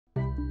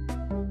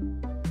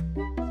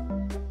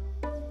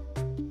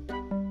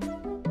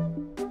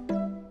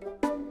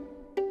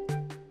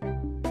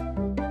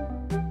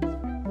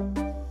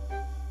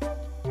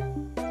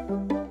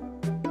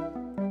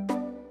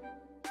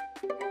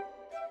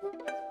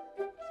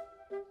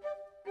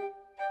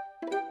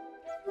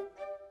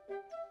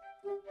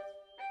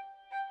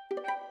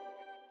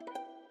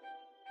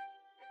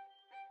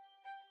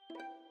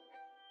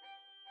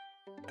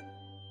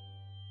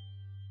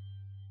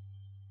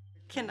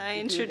Can I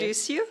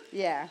introduce you?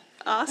 Yeah.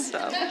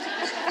 Awesome.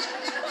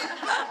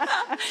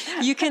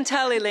 You can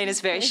tell Elaine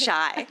is very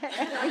shy.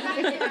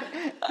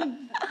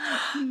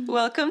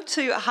 Welcome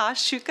to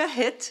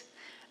𝘧𝘩𝘭𝘏.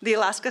 The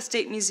Alaska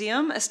State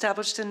Museum,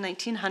 established in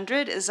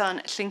 1900, is on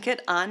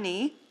Tlingit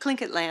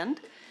land.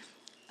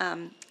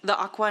 The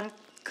Akwán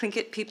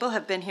Tlingit people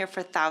have been here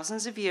for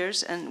thousands of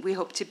years, and we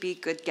hope to be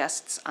good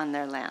guests on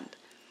their land.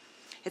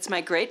 It's my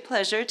great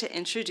pleasure to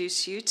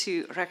introduce you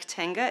to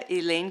Raktenga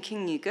Elaine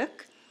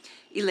Kingeekuk.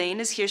 Elaine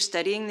is here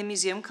studying the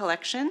museum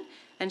collection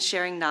and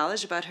sharing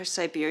knowledge about her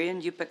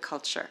Siberian Yupik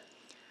culture.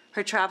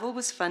 Her travel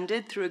was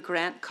funded through a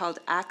grant called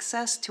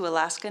Access to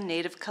Alaska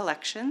Native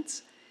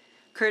Collections,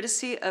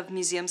 courtesy of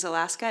Museums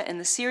Alaska and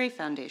the CIRI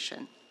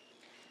Foundation.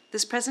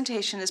 This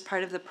presentation is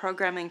part of the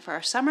programming for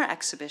our summer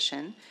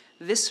exhibition,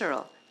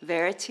 Visceral,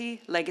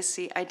 Verity,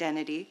 Legacy,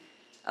 Identity,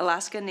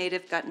 Alaska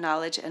Native Gut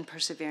Knowledge and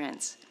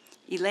Perseverance.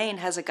 Elaine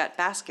has a gut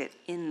basket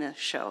in the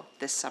show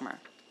this summer.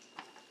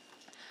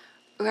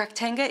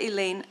 Raktenga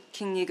Elaine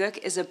Kingeekuk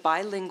is a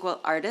bilingual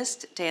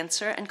artist,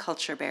 dancer, and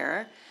culture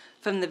bearer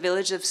from the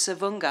village of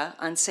Savoonga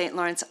on St.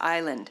 Lawrence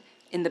Island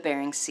in the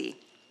Bering Sea.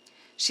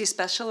 She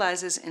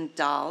specializes in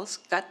dolls,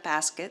 gut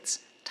baskets,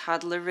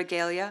 toddler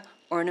regalia,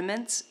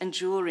 ornaments, and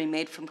jewelry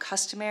made from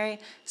customary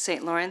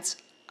St. Lawrence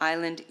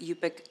Island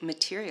Yupik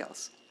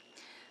materials.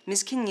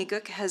 Ms.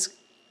 Kingeekuk has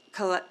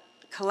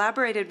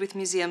collaborated with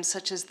museums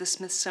such as the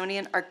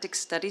Smithsonian Arctic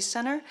Studies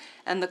Center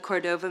and the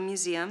Cordova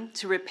Museum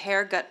to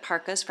repair gut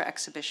parkas for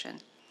exhibition.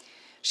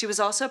 She was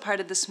also part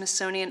of the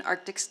Smithsonian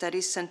Arctic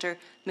Studies Center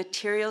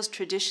Materials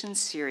Traditions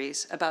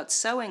series about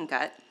sewing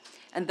gut,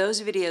 and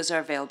those videos are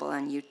available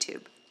on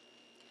YouTube.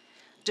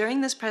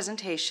 During this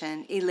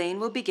presentation, Elaine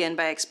will begin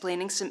by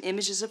explaining some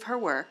images of her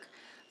work,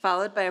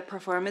 followed by a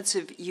performance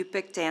of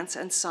Yupik dance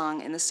and song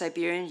in the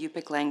Siberian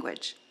Yupik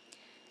language.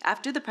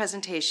 After the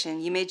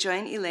presentation, you may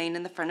join Elaine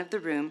in the front of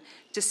the room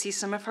to see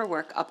some of her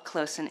work up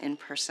close and in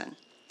person.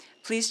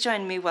 Please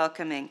join me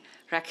welcoming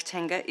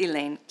Raktenga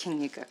Elaine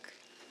Kingeekuk.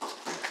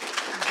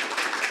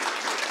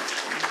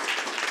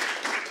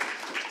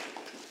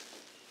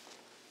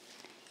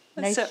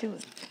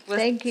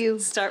 Thank you.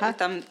 Start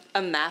with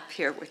a map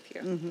here with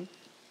you. Mm-hmm.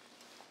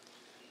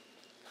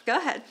 Go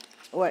ahead.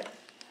 What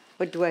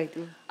do I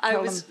do?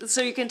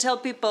 So you can tell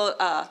people,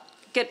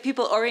 get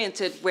people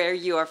oriented where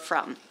you are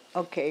from.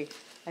 Okay.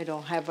 I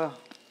don't have a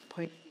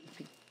point.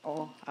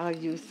 Oh, I'll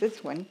use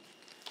this one.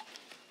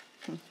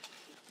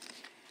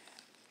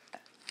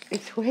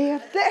 It's way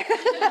up there.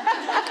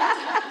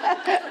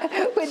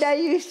 When I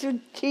used to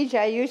teach,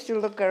 I used to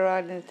look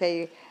around and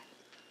say,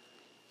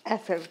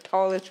 as the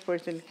tallest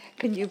person,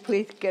 can you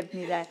please get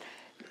me that?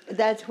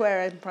 That's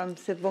where I'm from,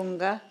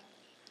 Savoonga.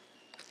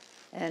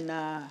 And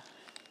up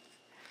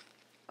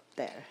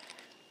there,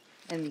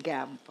 in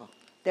Gambo.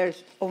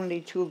 There's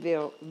only two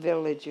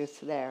villages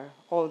there,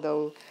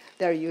 although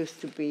there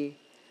used to be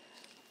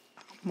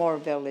more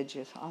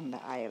villages on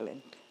the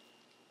island.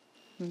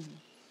 Mm-hmm.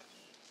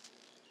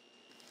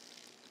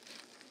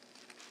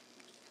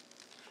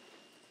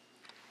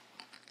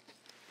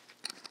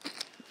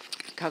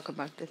 Talk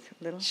about this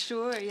a little?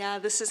 Sure, yeah,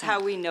 this is how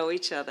we know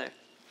each other.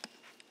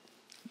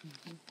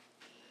 Mm-hmm.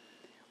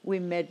 We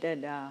met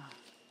at,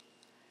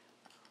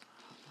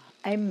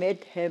 I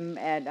met him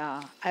at,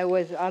 I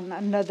was on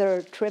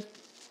another trip.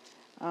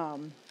 I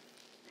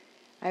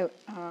was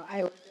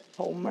at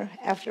Homer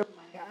after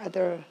my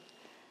other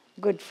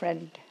good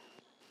friend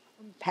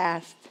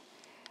passed.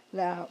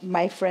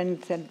 My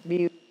friend sent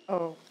me,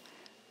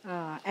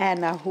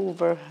 Anna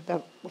Hoover,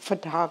 the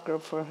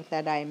photographer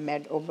that I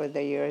met over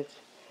the years,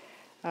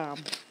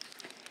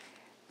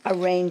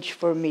 arranged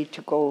for me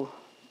to go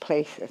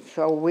places.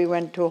 So we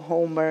went to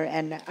Homer,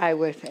 and I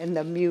was in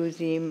the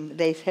museum.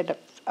 They set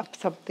up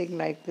something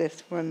like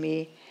this for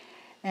me.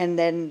 And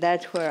then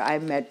that's where I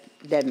met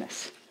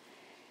Dennis.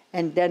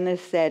 And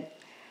Dennis said,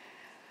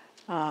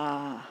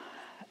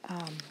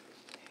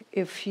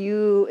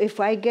 if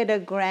I get a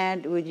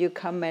grant, would you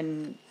come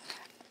and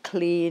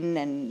clean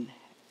and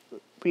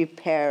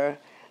repair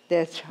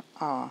this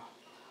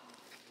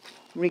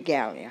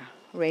regalia,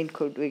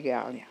 raincoat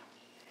regalia?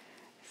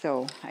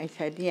 So I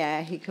said,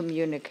 yeah. He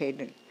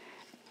communicated.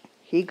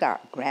 He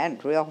got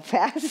grant real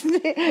fast.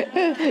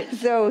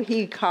 So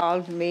he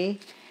called me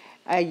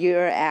a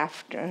year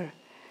after.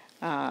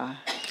 On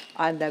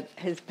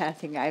his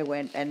passing, I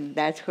went, and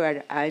that's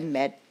where I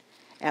met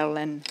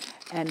Ellen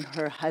and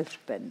her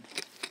husband.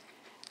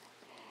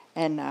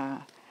 And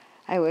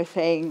I was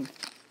saying,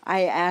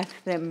 I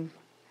asked them,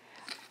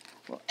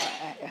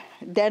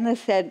 Dennis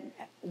said,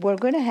 we're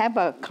going to have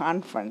a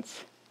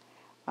conference,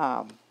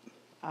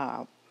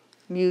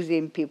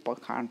 museum people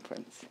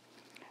conference.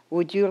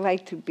 Would you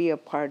like to be a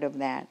part of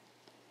that?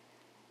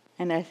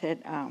 And I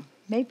said,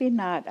 maybe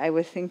not. I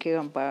was thinking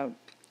about,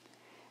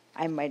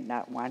 I might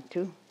not want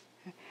to.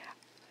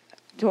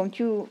 Don't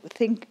you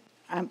think,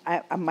 am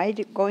I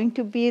going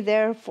to be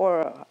there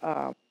for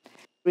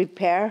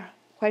repair?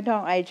 Why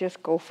don't I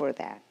just go for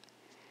that?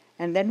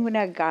 And then when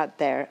I got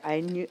there,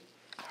 I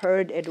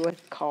heard it was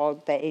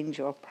called the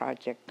Angel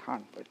Project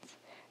Conference.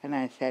 And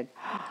I said,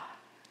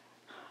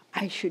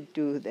 I should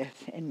do this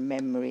in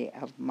memory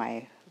of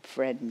my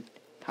friend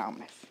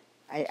Thomas.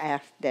 I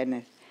asked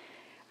Dennis,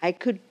 I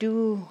could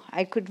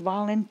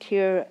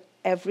volunteer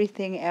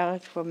everything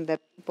else from the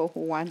people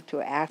who want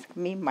to ask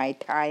me, my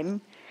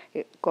time.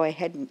 Go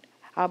ahead and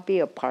I'll be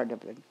a part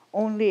of it.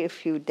 Only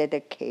if you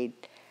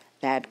dedicate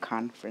that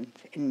conference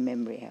in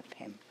memory of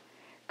him.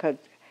 Because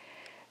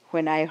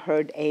when I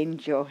heard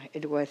Angel,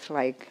 it was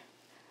like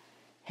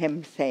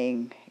him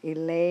saying,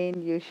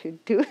 Elaine, you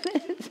should do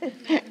this.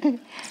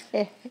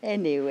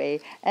 Anyway,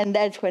 and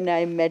that's when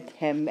I met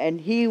him, and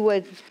he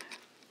was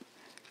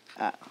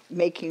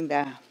making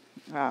the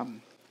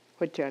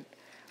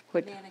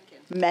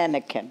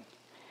mannequin,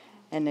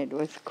 and it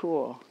was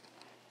cool.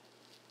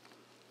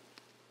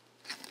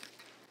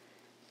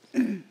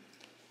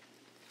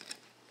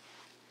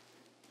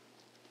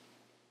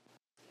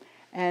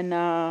 And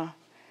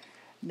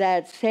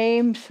that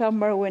same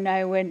summer when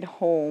I went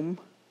home,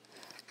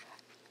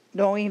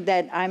 knowing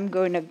that I'm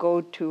going to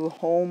go to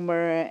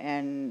Homer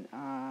and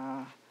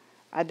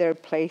other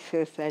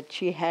places that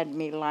she had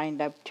me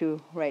lined up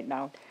to right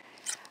now,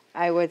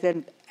 I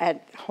wasn't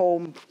at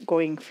home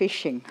going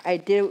fishing. I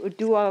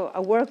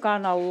work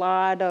on a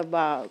lot of,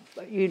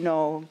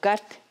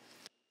 gut.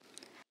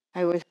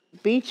 I was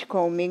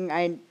beachcombing.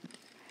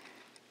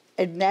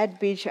 At that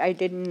beach, I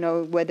didn't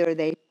know whether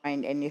they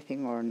find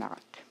anything or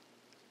not.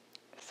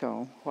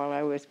 So while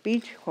I was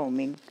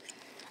beachcombing,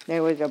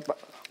 there was a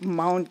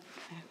mound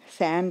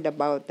sand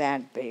about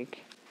that big.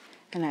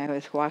 And I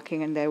was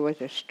walking, and there was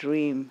a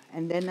stream.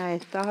 And then I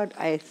thought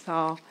I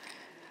saw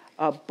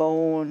a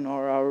bone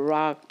or a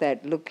rock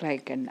that looked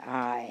like an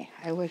eye.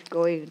 I was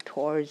going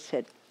towards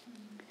it.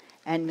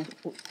 And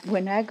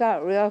when I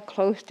got real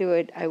close to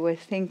it, I was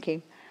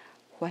thinking,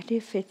 what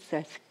if it's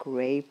a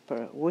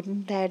scraper?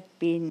 Wouldn't that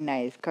be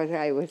nice? Because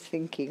I was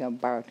thinking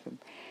about him.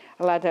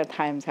 A lot of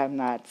times I'm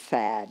not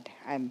sad.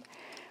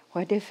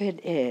 What if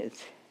it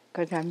is?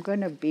 Because I'm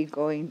going to be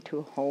going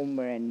to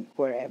Homer and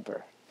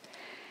wherever.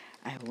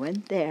 I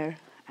went there.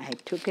 I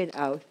took it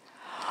out.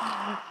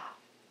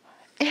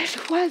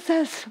 It was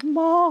a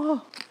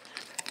small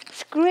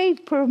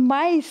scraper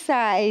my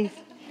size.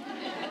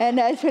 And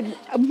I said,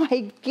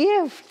 my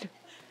gift.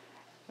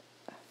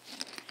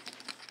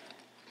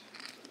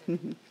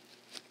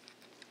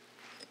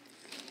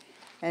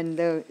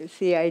 And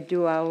see, I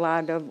do a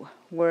lot of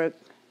work,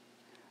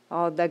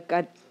 all the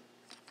gut,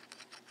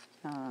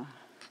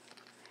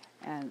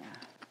 and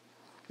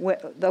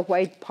the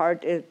white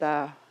part is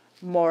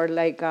more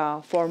like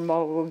a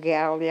formal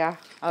regalia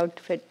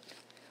outfit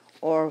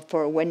or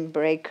for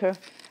windbreaker.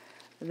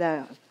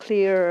 The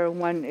clear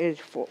one is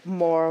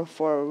more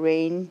for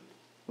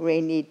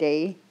rainy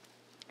day,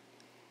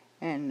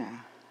 and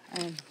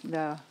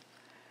the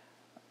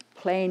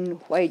plain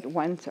white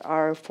ones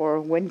are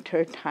for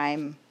winter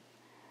time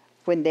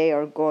when they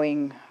are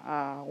going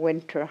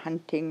winter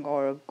hunting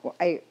or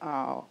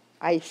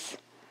ice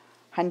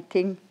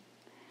hunting.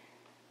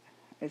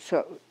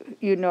 So,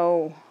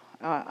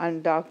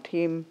 on dock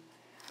team,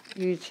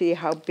 you see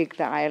how big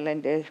the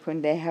island is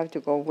when they have to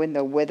go when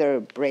the weather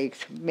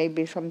breaks.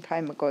 Maybe some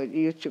time ago, you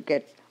used to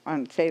get,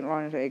 on St.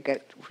 Lawrence, they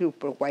get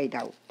super white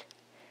out.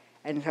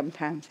 And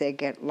sometimes they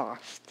get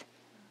lost.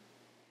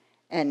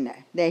 And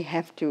they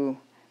have to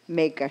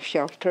make a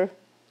shelter.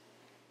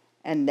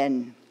 And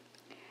then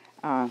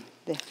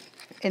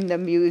in the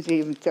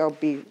museum, there'll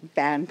be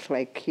bands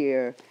like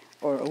here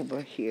or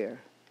over here.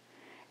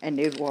 And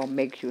it will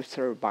make you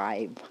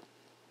survive.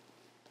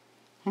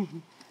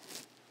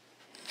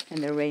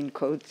 And the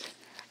raincoats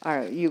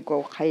are, you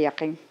go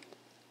kayaking,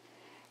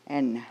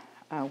 and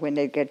when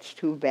it gets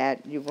too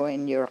bad, you go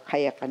in your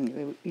kayak and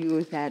you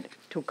use that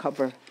to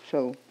cover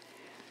so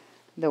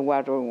the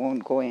water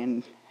won't go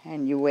in,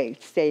 and you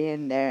stay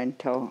in there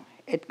until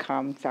it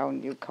calms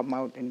down, you come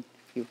out and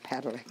you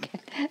paddle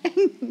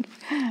again.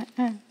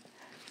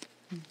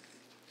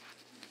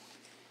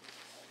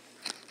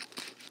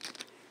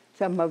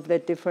 Some of the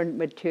different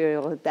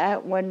materials.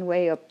 That one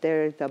way up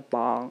there is a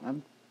ball. I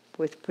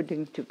was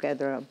putting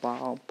together a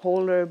ball.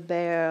 Polar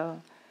bear,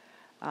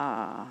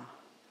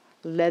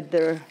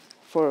 leather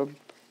for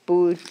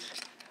boots,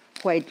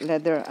 white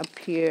leather up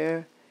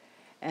here.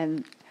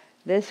 And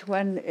this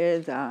one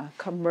is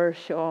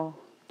commercial,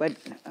 but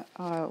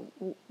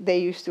they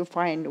used to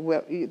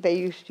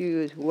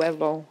use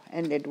willow,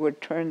 and it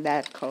would turn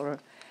that color.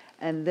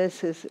 And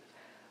this is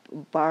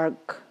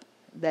bark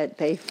that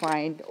they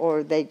find,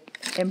 or they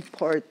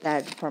import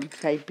that from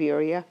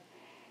Siberia.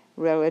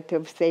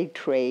 Relatives, they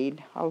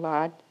trade a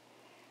lot.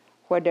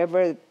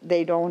 Whatever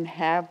they don't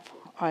have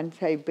on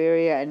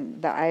Siberia and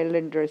the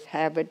islanders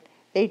have it,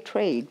 they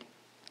trade.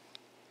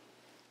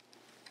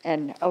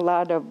 And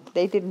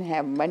they didn't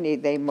have money,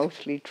 they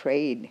mostly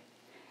trade.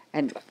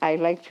 And I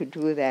like to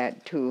do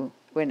that too.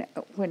 When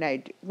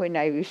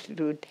I used to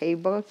do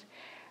tables,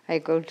 I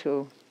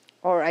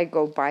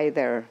go buy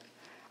their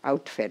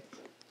outfit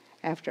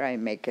after I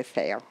make a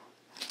sale.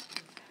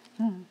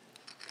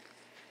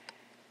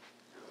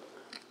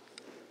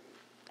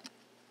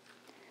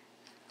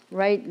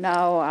 Right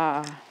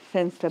now,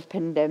 since the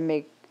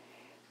pandemic,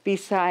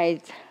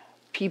 besides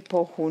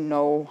people who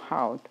know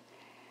how.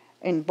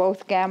 In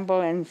both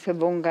Gamble and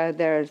Savoonga,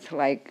 there's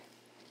like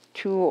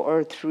 2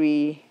 or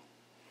 3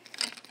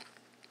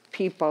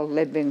 people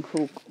living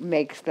who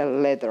makes the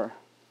leather.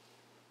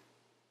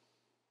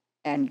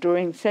 And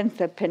since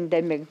the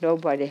pandemic,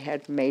 nobody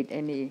had made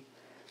any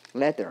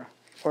leather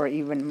or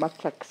even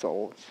muklak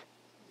soles.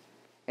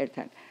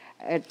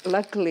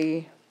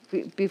 Luckily,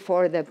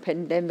 before the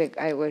pandemic,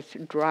 I was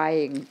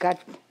drying gut.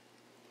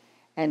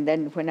 And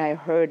then when I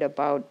heard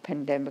about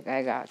pandemic,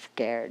 I got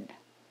scared.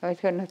 I was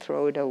going to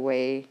throw it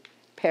away,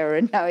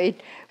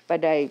 paranoid,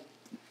 but I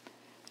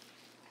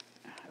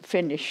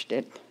finished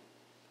it.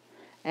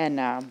 And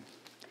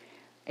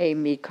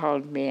Amy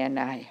called me and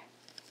I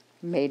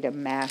made a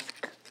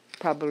mask.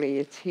 Probably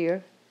it's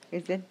here,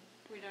 is it?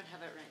 We don't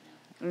have it right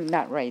now.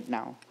 Not right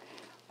now.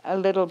 A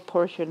little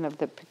portion of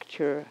the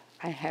picture,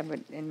 I have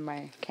it in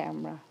my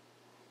camera.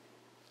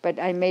 But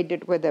I made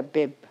it with a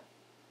bib.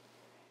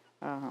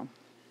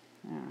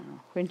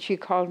 When she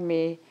called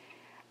me,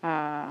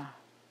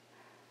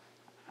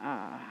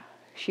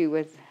 she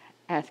was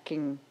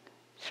asking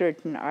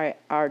certain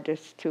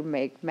artists to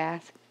make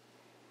masks.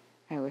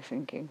 I was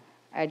thinking,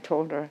 I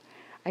told her,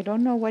 I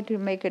don't know what to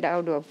make it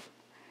out of.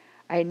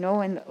 I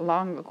know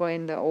long ago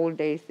in the old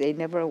days, they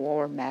never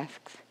wore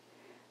masks.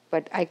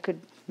 But I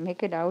could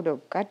make it out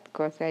of gut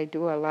because I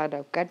do a lot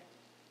of gut.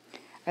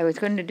 I was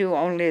going to do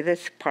only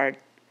this part.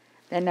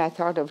 Then I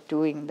thought of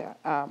doing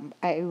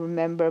I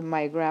remember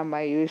my grandma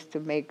used to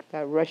make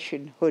the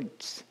Russian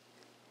hoods.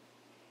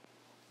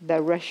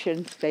 The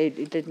Russians, they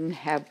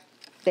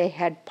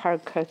had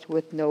parkas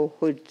with no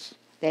hoods.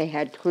 They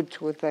had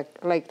hoods with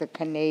like the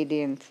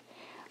Canadians,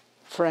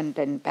 front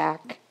and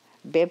back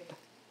bib.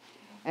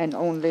 And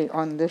only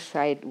on this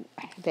side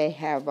they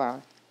have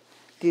a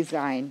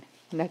design,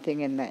 nothing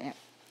in the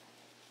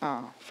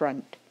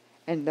front.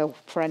 And the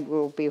front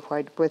will be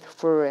white with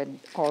fur and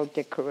all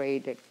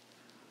decorated.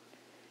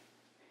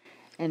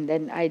 And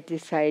then I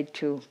decided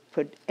to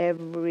put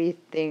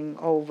everything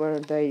over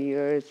the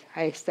years.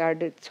 I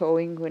started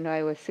sewing when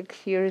I was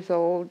 6 years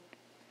old,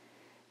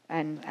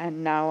 and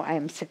now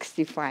I'm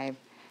 65.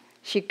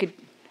 She could,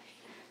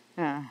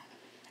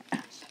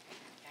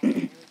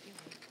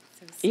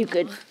 you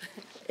could,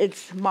 it's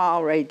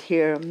small right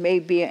here.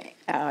 Maybe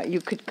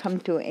you could come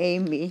to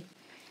Amy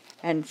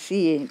and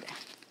see it.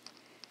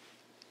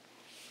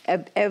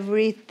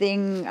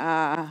 Everything,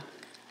 after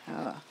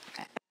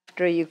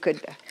you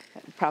could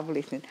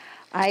probably see.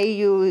 I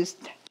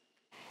used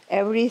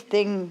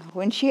everything.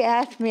 When she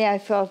asked me, I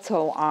felt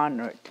so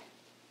honored.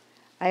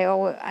 I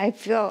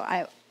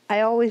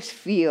always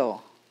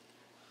feel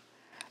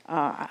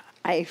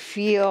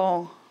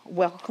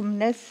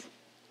welcomeness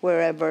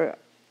wherever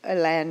a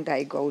land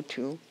I go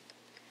to.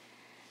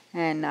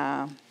 And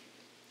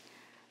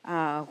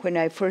when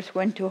I first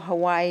went to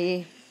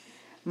Hawaii,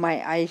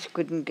 my eyes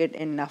couldn't get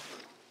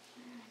enough.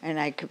 And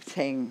I kept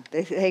saying,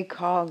 they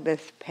call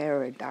this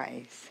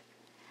paradise.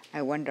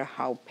 I wonder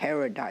how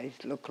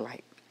paradise looked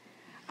like.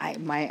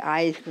 My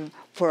eyes,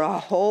 for a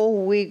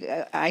whole week,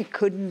 I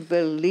couldn't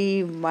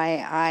believe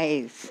my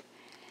eyes.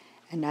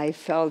 And I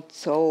felt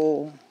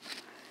so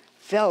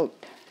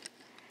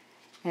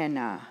And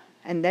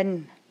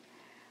then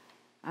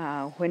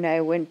when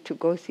I went to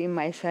go see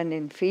my son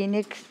in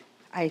Phoenix,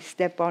 I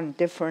stepped on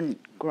different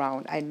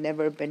ground. I'd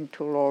never been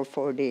to lower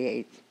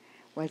 48.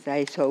 Was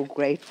I so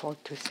grateful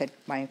to set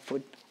my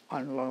foot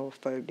on lower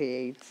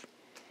 48.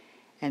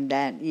 And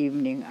that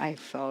evening I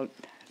felt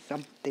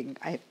something.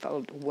 I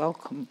felt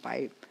welcomed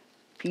by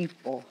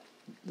people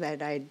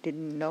that I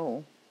didn't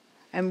know.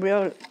 I'm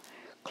real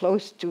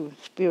close to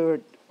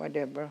spirit,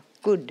 whatever,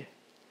 good.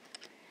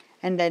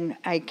 And then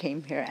I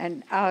came here,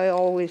 and I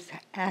always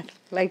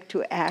like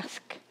to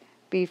ask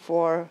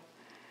before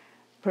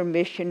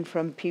permission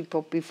from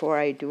people before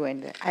I do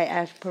anything. I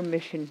ask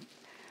permission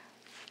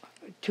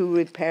to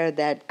repair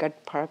that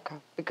gut parka,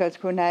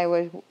 because when I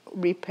was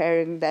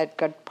repairing that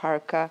gut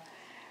parka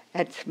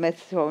at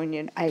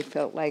Smithsonian, I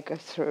felt like a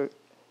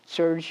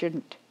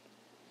surgeon.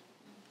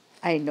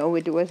 I know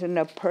it wasn't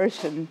a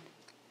person.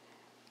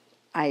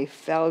 I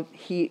felt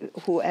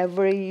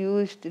whoever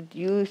used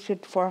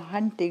it for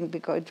hunting,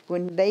 because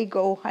when they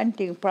go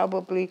hunting,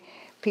 probably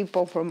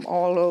people from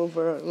all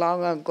over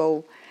long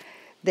ago,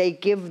 they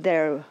give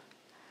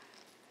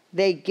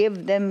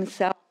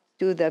themselves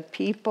to the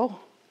people,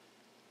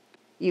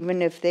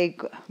 even if they,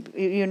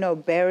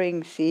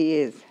 Bering Sea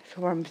is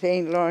from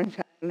St. Lawrence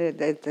Island,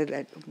 that's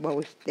the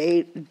most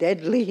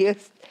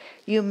deadliest.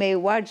 You may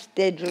watch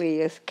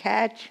Deadliest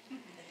Catch.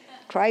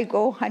 Try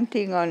go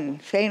hunting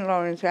on St.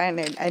 Lawrence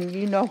Island, and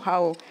you know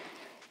how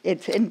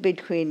it's in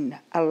between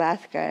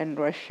Alaska and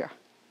Russia,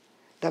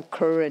 the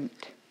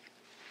current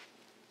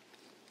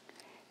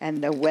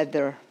and the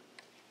weather.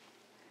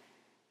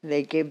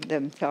 They give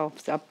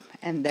themselves up,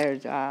 and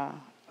there's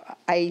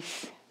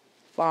ice,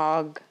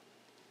 fog.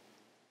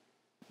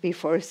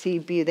 Before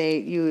CB, they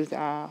use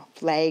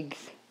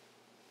flags.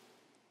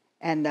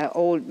 And the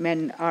old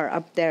men are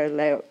up there,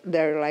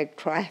 they're like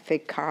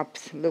traffic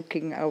cops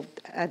looking out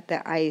at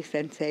the ice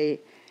and say,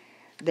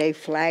 they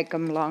flag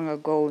them long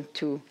ago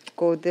to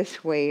go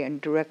this way and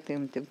direct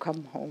them to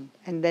come home.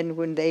 And then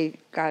when they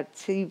got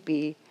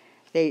CB,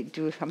 they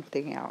do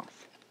something else.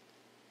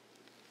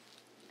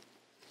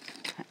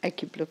 I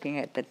keep looking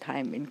at the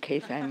time in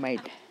case I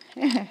might.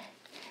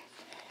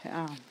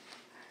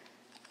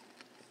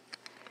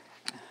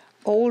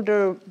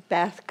 Older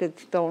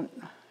baskets don't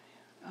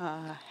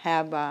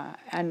have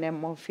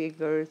animal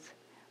figures,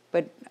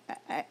 but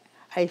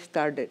I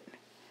started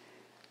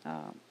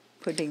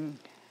putting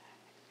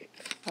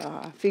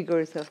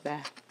figures of the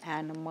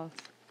animals.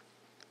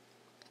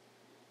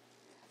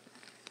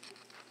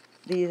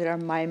 These are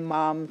my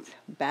mom's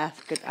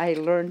basket. I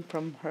learned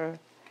from her,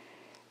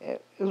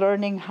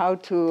 learning how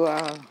to,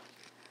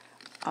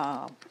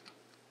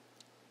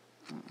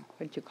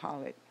 what you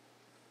call it,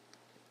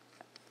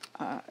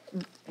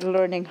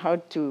 learning how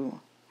to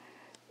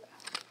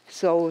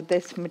sew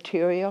this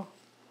material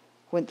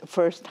when the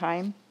first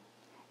time.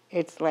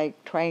 It's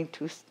like trying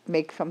to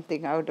make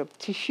something out of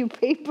tissue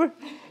paper.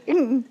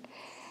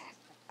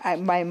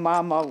 My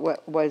mama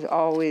was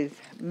always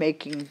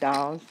making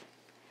dolls.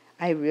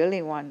 I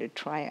really wanted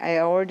to try. I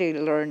already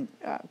learned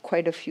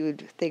quite a few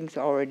things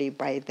already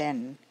by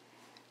then.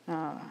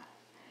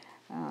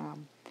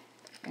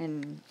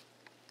 And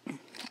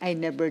I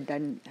never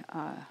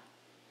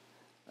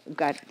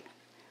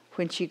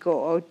when she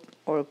go out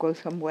or go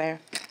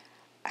somewhere,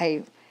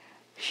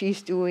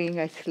 she's doing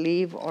a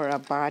sleeve or a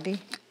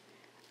body.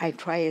 I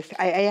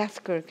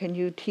asked her, can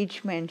you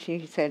teach me? And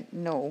she said,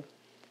 no,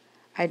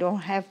 I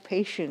don't have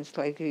patience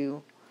like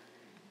you.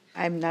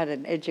 I'm not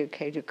an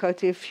educator.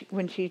 Because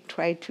when she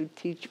tried to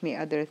teach me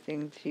other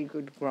things, she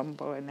would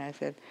grumble. And I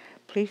said,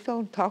 please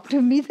don't talk to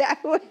me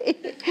that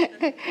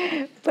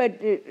way.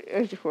 But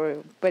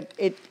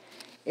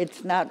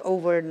it's not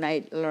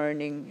overnight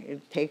learning.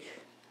 It takes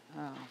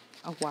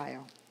a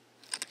while.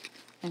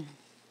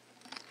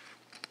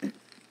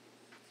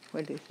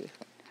 What is this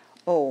one?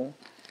 Oh,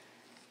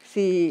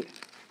 see,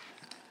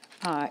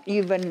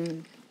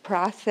 even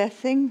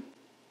processing,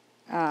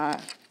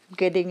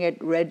 getting it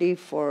ready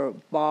for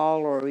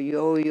ball or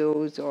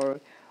yo-yos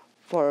or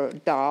for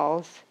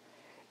dolls,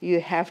 you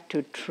have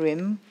to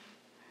trim,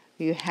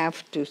 you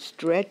have to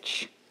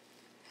stretch,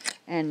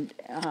 and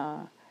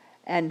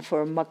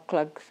for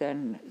mukluks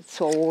and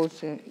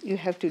soles, you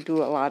have to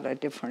do a lot of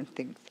different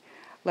things.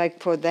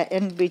 Like for the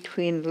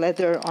in-between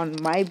leather on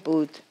my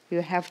boot,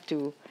 you have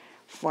to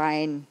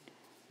find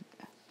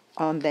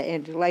on the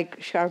end,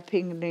 like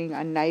sharpening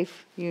a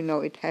knife,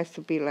 it has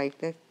to be like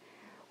this,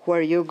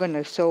 where you're going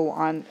to sew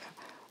on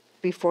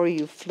before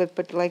you flip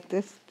it like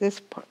this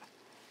part,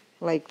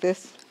 like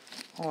this,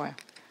 or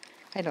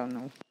I don't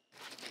know.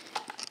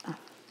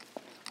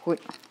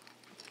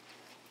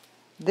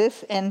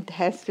 This end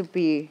has to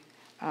be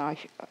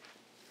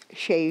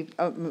shaved.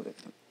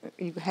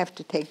 You have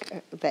to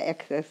take the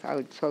excess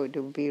out so it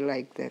will be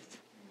like this.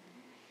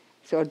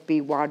 So it'd be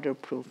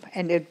waterproof,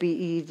 and it'd be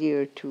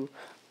easier to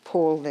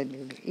pull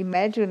than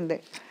imagine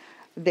that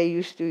they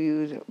used to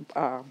use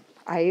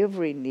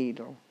ivory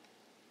needle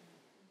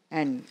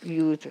and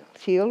use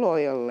seal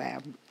oil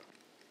lamp.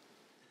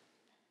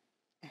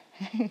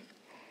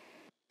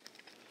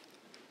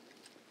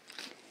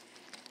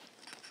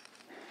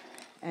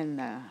 And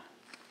the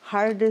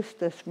hardest,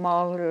 the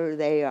smaller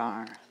they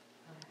are.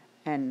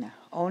 And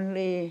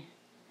only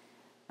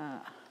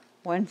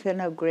once in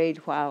a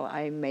great while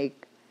I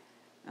make,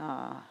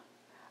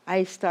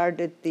 I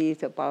started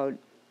these about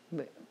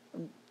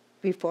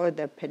before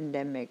the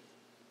pandemic,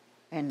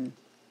 and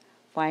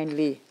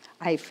finally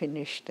I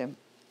finished them.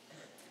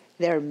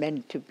 They're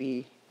meant to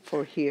be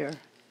for here.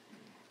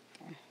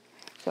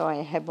 So I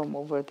have them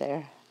over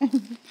there.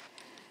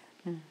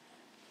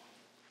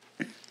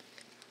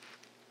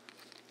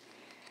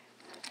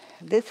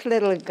 This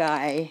little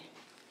guy,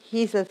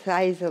 he's the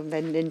size of the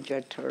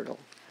Ninja Turtle.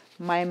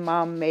 My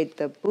mom made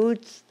the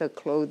boots, the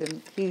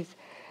clothing.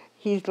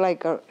 He's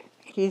like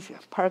his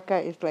parka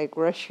is like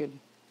Russian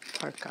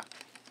parka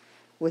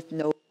with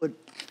no hood.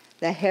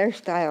 The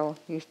hairstyle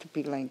used to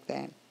be like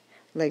that,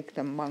 like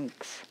the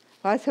monks.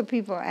 Lots of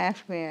people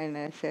ask me, and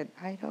I said,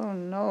 I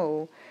don't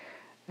know.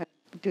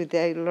 Do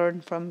they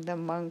learn from the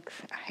monks?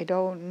 I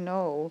don't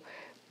know.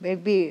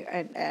 Maybe,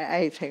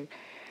 I think,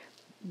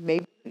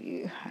 maybe,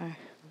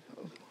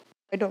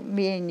 I don't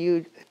mean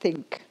you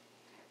think.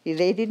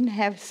 They didn't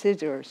have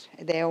scissors.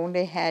 They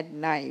only had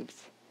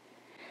knives.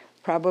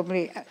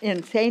 Probably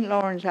in St.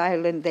 Lawrence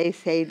Island, they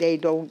say they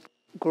don't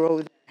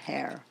grow their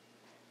hair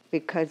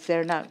because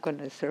they're not going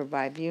to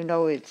survive.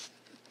 It's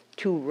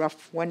too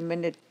rough. 1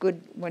 minute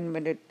good, 1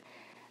 minute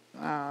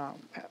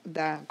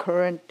the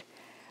current,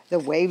 the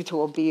waves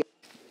will be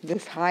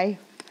this high,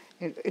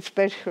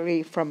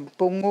 especially from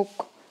Bunguk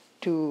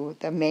to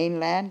the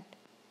mainland.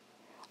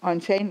 On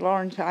St.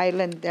 Lawrence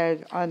Island,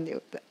 there's on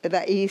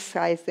the east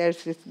side,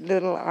 there's this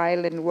little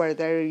island where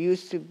there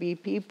used to be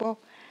people.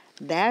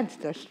 That's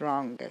the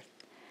strongest.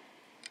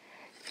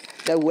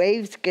 The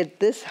waves get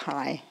this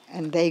high,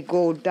 and they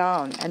go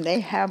down, and they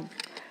have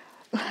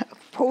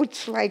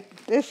boats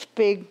like this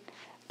big,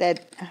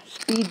 that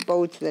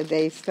speedboats that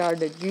they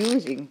started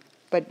using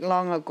but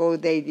long ago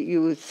they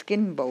used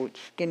skin boats.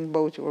 Skin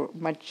boats were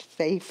much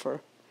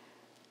safer.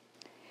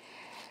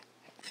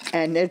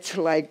 And it's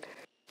like,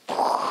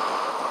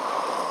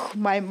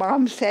 my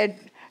mom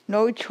said,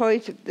 no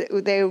choice,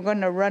 they were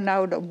going to run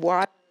out of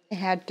water. They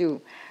had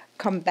to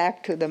come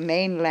back to the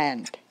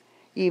mainland,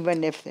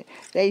 even if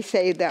they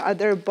say the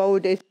other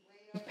boat is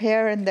way up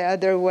here and the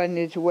other one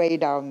is way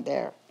down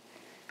there.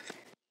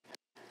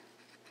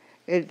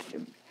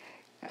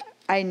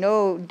 I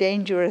know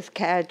dangerous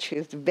catch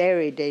is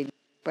very dangerous,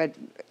 but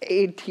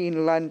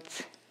 18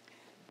 lunts,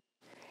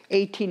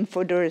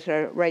 18-footers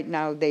are, right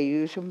now they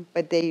use them,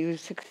 but they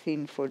use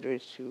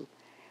 16-footers too.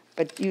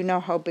 But you know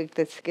how big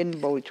the skin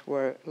boats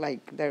were, like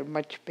they're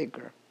much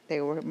bigger. They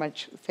were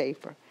much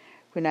safer.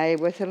 When I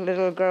was a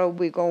little girl,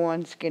 we go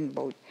on skin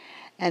boats.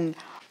 And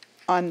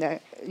on the,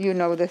 you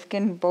know, the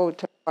skin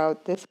boats are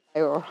about this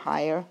high or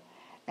higher.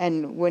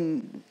 And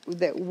when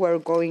we're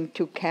going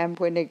to camp,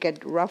 when it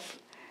gets rough,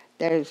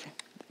 there's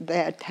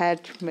the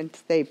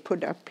attachments they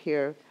put up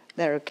here.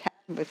 They're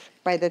canvas.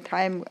 By the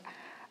time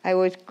I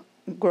was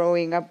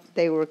growing up,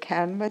 they were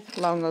canvas.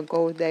 Long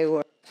ago, they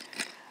were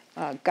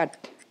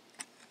gut.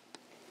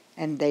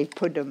 And they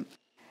put them,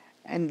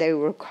 and they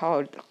were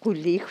called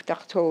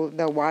𝘚𝘦𝘢𝘁, so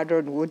the water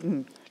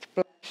wouldn't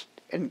splash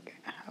and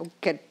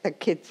get the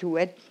kids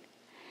wet.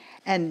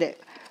 And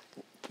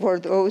for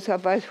those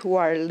of us who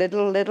are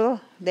little,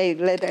 they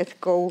let us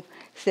go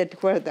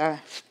sit where the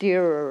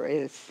steerer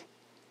is.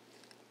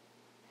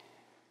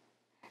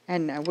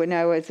 And when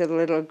I was a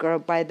little girl,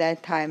 by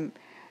that time,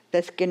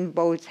 the skin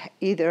boats,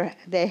 either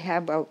they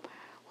have a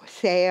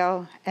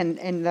sail, and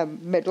in the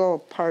middle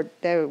part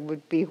there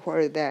would be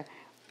where the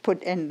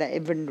put in the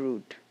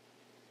𝘚𝘏𝑟𝑜𝑢𝑡,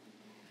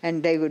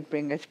 and they would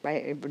bring us by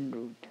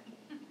𝘚𝘏𝑟𝑜𝑢𝑡.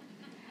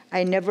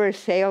 I never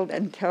sailed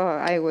until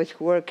I was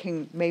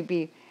working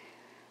maybe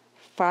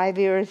 5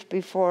 years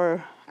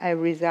before I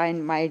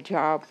resigned my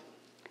job.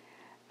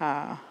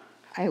 I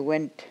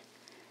went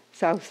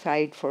south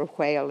side for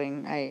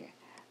whaling.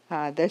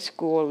 The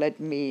school let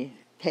me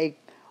take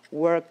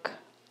work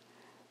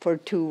for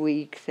 2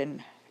 weeks,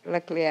 and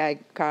luckily I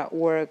got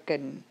work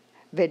and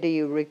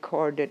video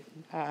recorded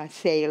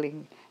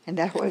sailing. And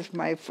that was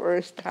my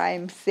first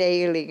time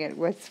sailing. It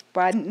was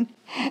fun.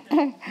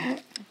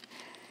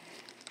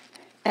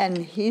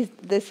 And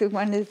this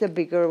one is a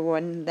bigger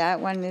one. That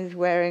one is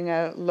wearing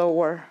a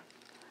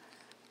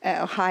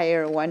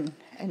higher one,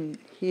 and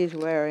he's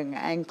wearing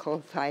an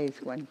ankle-size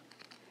one.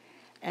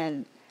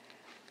 And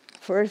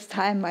first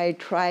time I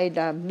tried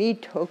a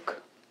meat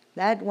hook.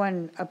 That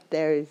one up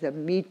there is a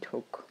meat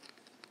hook.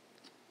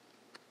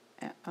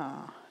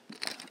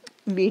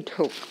 Meat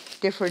hook,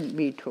 different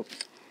meat hook,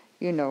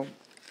 you know.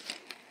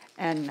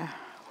 And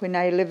when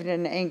I lived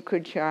in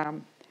Anchorage,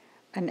 an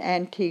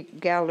antique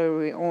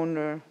gallery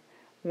owner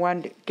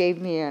gave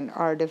me an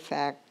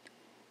artifact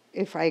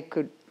if I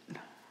could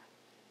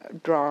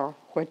draw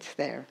what's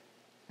there.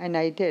 And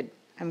I did.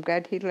 I'm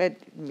glad he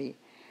let me.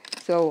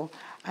 So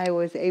I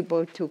was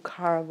able to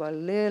carve a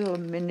little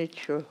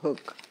miniature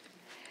hook.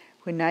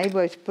 When I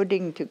was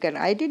putting together,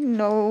 I didn't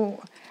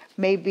know,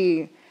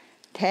 maybe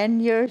 10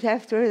 years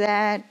after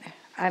that,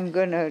 I'm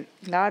going to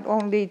not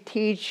only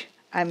teach,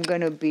 I'm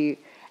going to be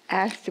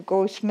asked to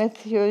go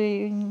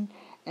Smithsonian,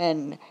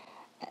 and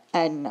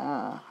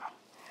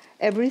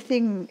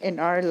everything in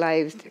our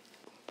lives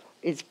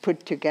is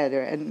put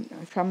together, and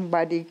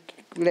somebody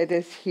let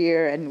us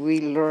hear, and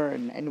we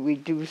learn, and we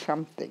do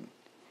something.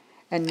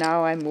 And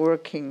now I'm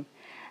working.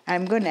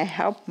 I'm going to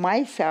help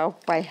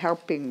myself by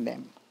helping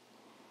them.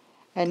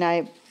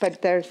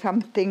 But there are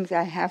some things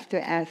I have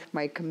to ask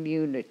my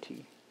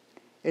community.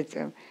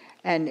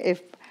 And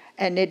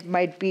it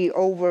might be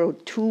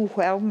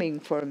overwhelming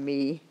for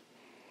me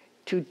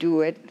to do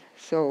it,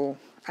 so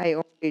I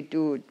only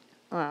do it.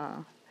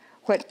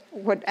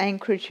 What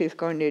Anchorage is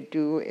going to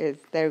do is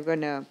they're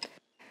going to,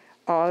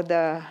 all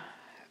the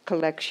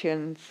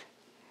collections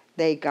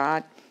they're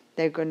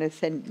going to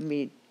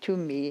send to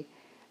me,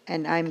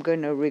 and I'm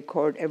going to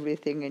record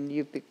everything in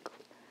Yupik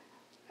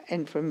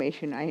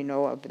information I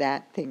know of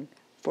that thing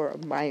for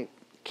my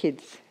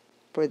kids,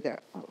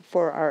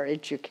 for our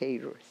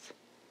educators.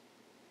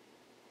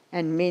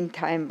 And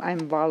meantime,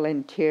 I'm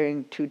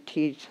volunteering to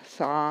teach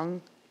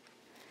song.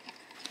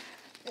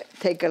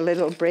 Take a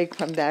little break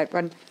from that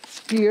one.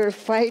 Spear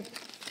fight.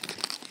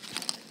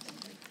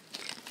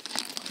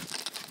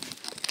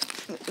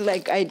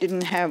 Like I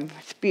didn't have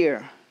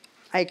spear.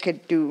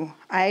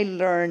 I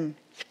learned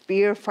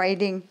spear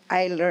fighting.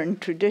 I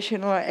learned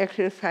traditional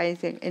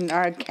exercising. In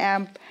our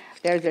camp,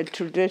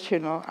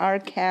 our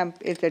camp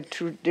is a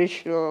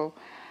traditional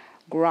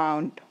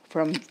ground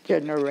from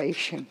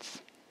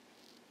generations.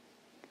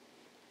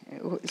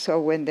 So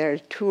when there are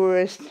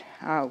tourists,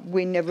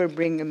 we never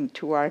bring them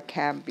to our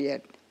camp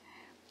yet.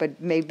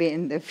 But maybe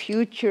in the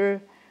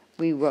future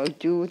we will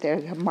do.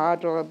 There's a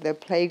model of the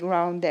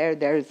playground there.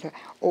 There's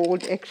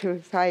old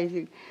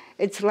exercising.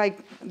 It's like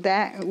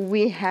that.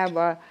 We have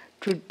a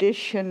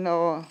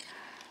traditional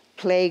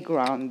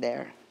playground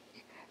there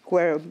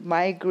where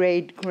my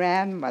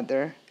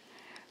great-grandmother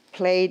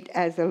played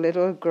as a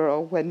little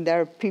girl when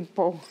there are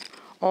people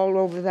all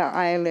over the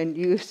island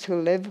used to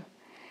live.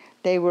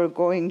 They were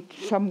going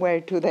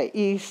somewhere to the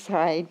east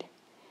side,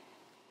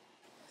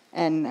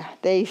 and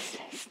they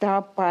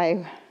stopped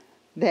by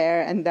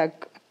there, and the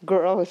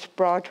girls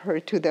brought her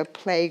to the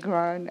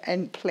playground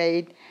and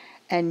played.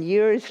 And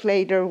years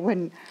later,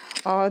 when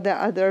all the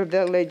other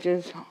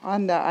villages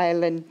on the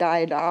island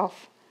died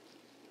off,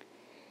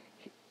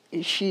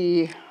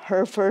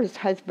 her first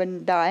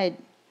husband died.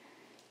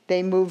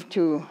 They moved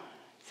to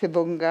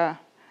Savoonga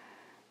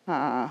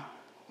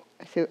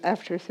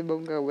after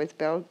Savoonga was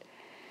built.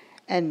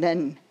 And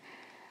then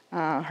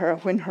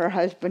when her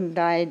husband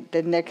died,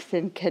 the next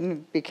in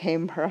kin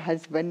became her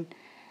husband,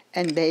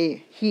 and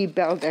he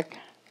built a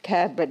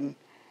cabin,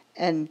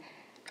 and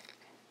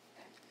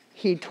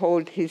he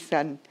told his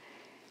son,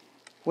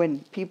 when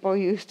people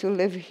used to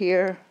live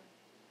here,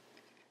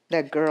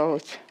 the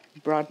girls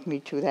brought me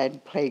to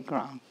that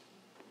playground.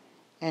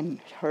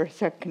 And her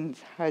second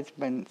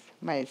husband's,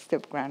 my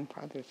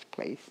step-grandfather's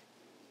place.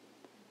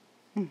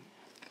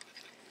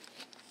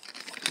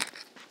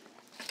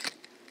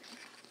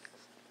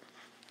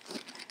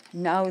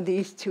 Now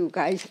these two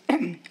guys,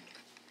 I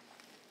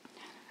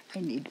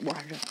need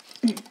water.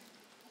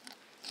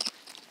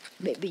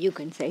 Maybe you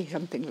can say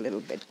something a little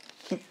bit.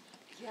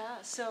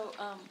 Yeah, so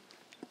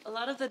a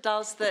lot of the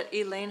dolls that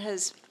Elaine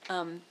has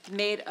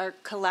made are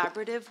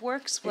collaborative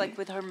works, like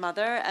with her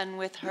mother and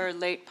with her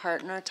late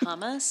partner,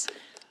 Thomas.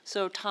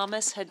 So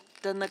Thomas had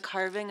done the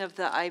carving of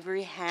the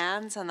ivory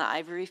hands and the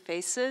ivory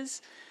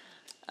faces.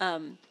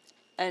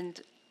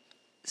 And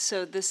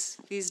so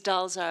these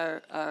dolls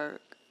are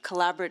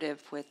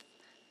collaborative with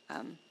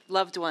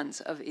loved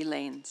ones of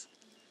Elaine's.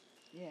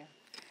 Yeah.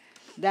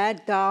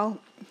 That doll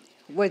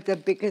was the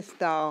biggest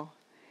doll.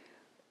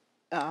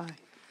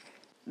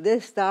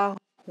 This doll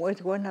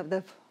was one of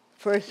the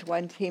first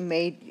ones he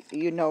made,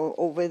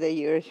 over the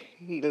years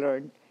he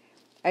learned.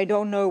 I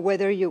don't know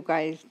whether you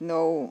guys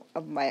know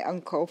of my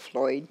uncle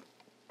Floyd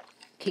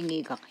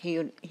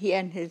Kingeekuk. He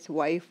and his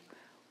wife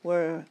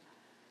were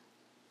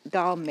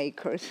doll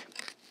makers.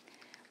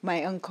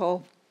 My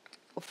uncle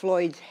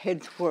Floyd's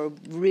heads were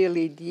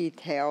really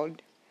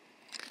detailed.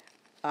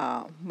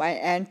 My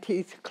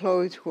auntie's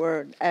clothes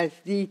were as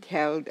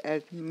detailed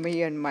as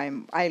me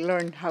and I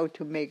learned how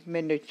to make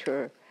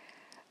miniature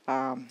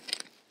dolls.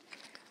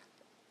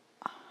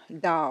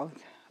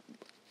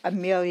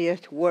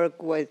 Amelia's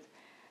work was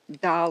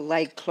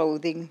doll-like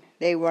clothing.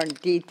 They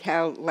weren't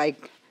detailed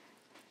like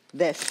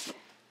this.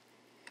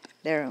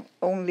 There are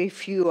only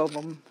few of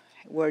them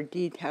were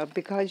detailed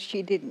because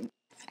she didn't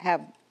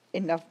have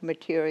enough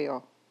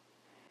material.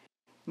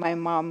 My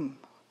mom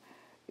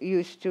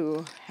used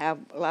to have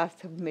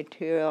lots of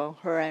material.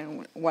 Her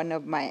and one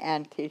of my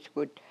aunties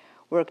would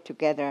work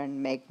together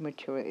and make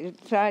material.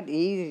 It's not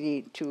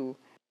easy to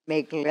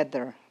make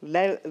leather.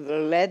 The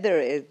leather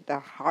is the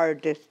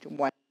hardest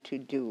one to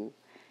do.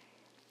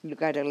 You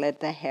got to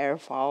let the hair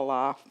fall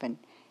off, and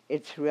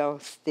it's real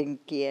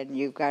stinky, and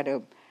you got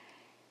to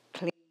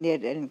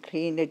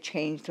clean it,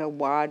 change the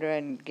water,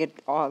 and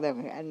get all of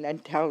it, and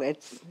until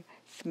it's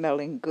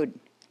smelling good.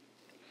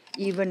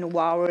 Even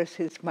walrus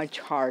is much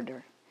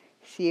harder.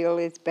 Seal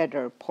is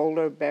better.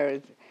 Polar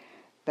bears,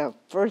 the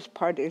first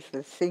part is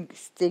the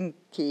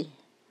stinky,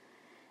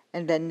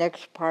 and the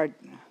next part,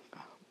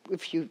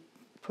 if you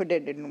put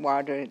it in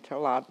water, it's a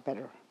lot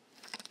better.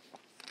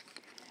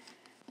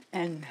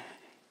 And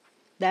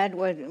that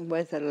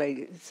was a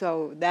lady.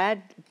 So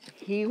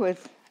he was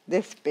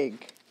this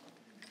big,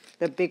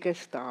 the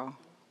biggest doll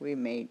we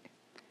made.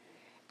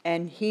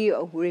 And he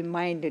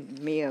reminded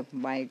me of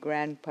my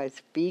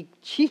grandpa's big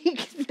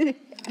cheeks.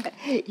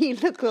 He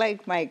looked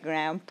like my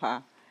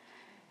grandpa.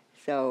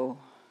 So,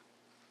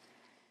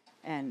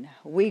 and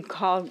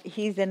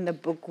he's in the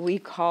book, we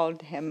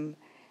called him,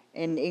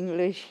 in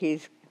English,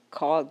 he's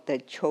called the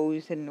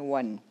Chosen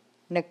One,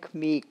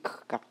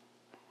 𝘚𝘦𝘢𝘭𝘦.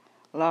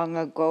 Long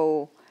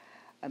ago,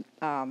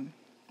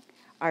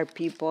 our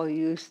people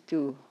used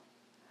to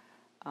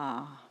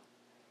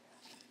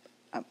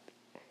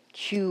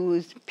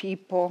choose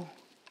people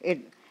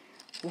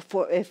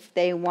if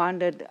they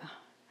wanted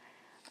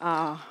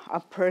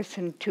a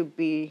person to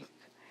be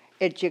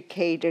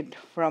educated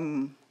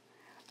from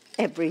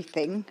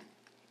everything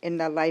in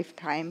a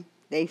lifetime.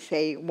 They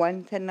say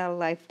once in a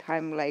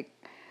lifetime, like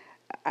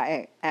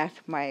I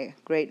asked my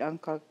great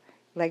uncle,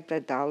 like the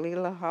Dalai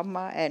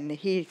Lama, and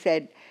he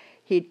said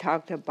he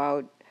talked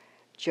about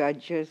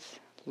judges,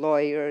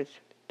 lawyers,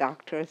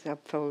 doctors of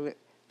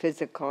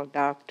physical,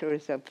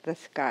 doctors of the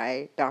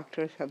sky,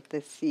 doctors of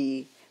the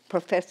sea,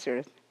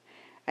 professors.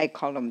 I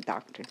call them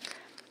doctors.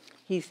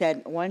 He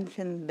said once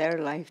in their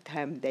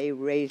lifetime they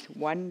raise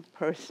one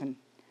person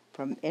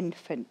from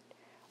infant.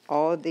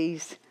 All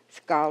these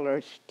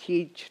scholars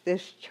teach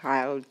this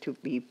child to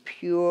be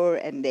pure,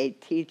 and they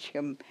teach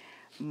him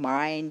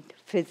mind,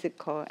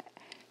 physical,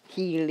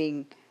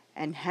 healing,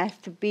 and has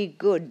to be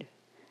good,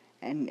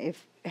 and it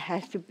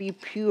has to be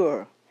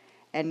pure.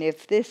 And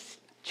if this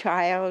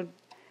child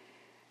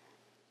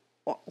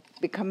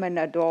become an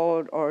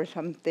adult or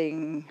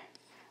something,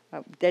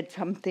 did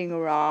something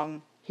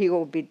wrong, he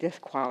will be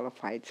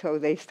disqualified. So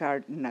they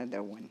start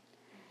another one.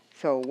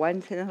 So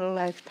once in a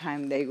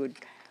lifetime they would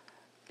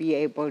be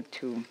able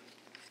to,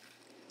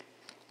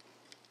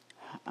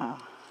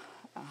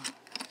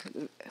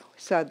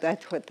 so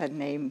that's what the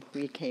name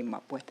we came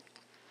up with.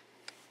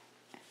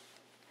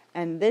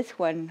 And this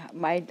one,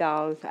 my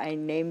dolls, I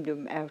named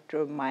them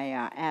after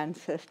my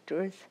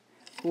ancestors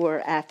who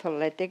were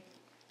athletic.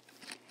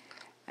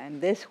 And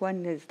this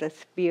one is the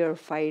spear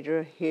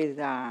fighter. He's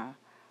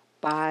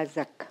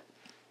𝘱𝘭𝘬𝘭𝘬,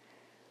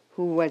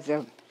 who was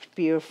a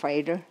spear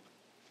fighter.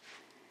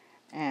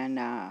 And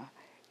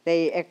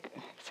they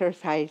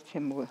exercised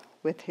him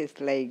with his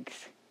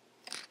legs.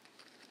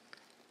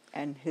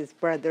 And his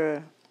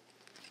brother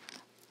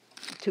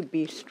to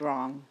be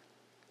strong.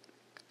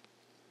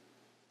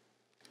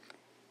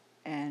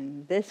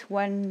 And this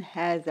one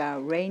has a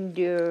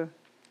reindeer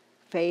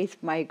face.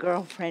 My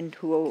girlfriend,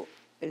 who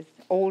is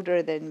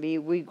older than me,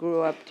 we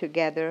grew up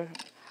together.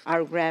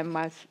 Our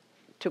grandmas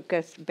took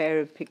us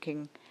berry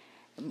picking.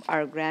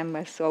 Our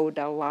grandma sewed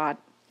a lot.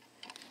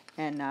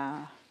 And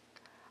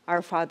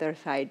our father's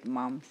side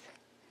moms.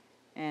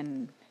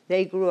 And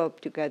they grew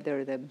up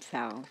together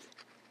themselves.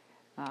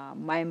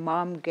 My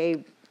mom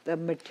gave the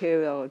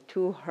material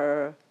to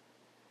her,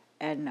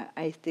 and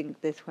I think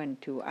this one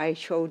too. I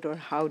showed her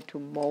how to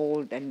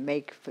mold and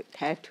make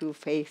tattoo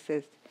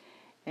faces,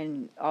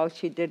 and all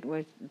she did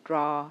was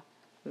draw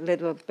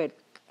little bit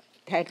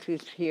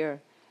tattoos here.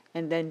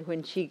 And then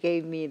when she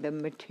gave me the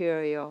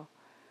material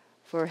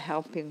for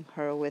helping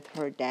her with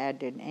her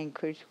dad in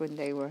Anchorage when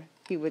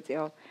he was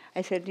ill,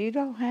 I said, "You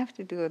don't have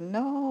to do it."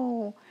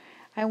 "No,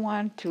 I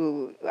want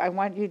you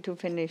to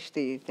finish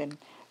these, and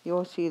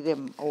you'll see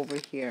them over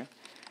here."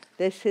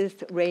 This is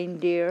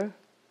reindeer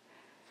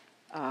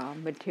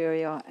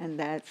material, and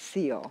that's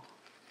seal.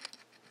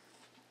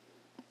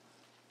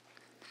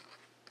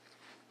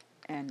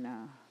 And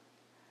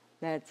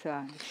that's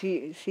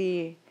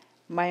see,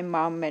 my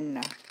mom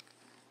and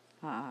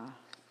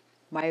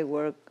my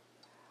work.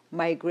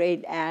 My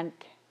great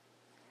aunt,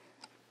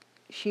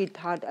 she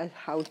taught us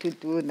how to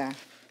do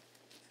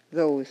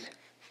those,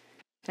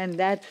 and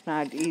that's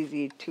not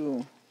easy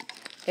too.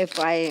 If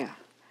I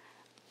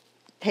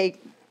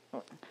take,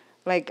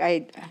 like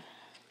I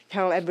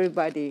tell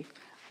everybody,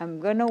 I'm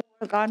going to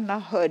work on the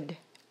hood,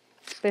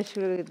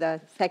 especially the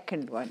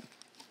second one.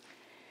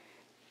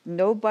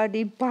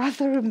 Nobody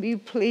bother me,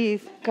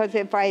 please, because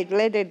if I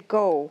let it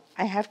go,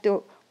 I have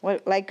to,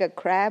 like a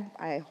crab,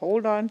 I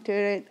hold on to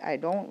it. I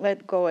don't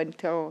let go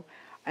until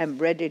I'm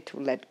ready to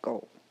let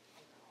go,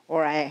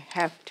 or I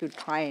have to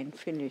try and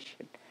finish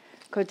it.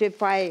 Because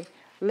if I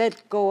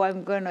let go,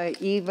 I'm going to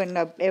even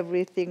up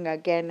everything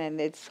again, and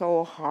it's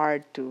so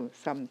hard to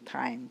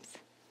sometimes.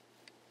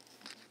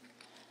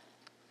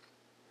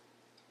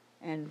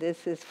 And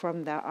this is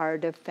from the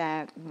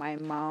artifact, my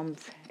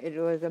mom's. It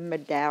was a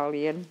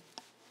medallion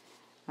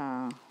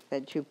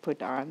that you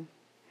put on.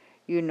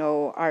 You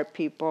know, our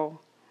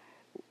people,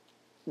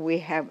 we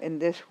have, in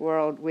this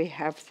world, we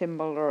have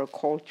similar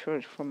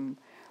cultures from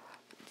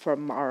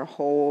our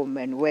home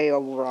and way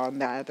over on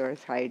the other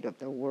side of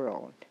the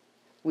world.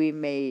 We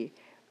may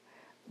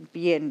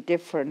be in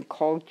different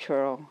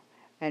culture,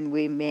 and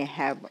we may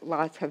have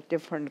lots of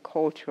different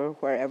culture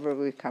wherever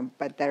we come,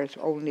 but there's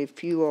only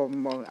few of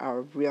them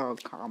are real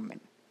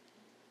common.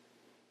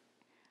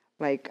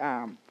 Like,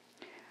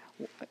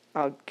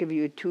 I'll give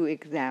you two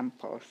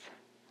examples.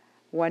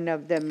 One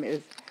of them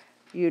is,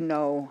 you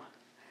know,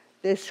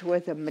 this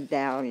was a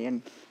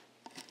medallion,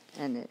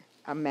 and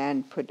a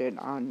man put it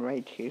on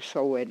right here,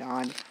 sew it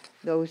on.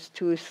 Those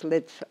two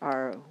slits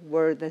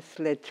were the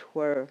slits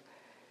where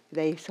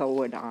they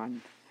sew it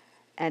on.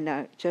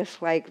 And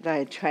just like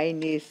the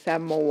Chinese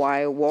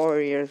samurai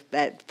warriors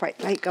that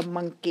fight like a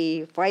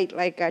monkey, fight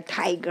like a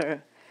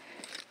tiger,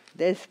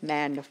 this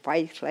man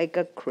fights like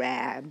a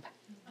crab.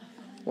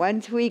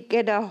 Once we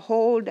get a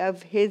hold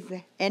of his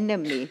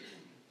enemy,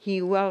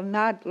 he will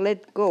not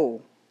let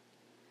go.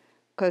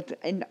 Because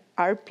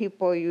our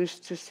people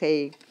used to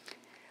say,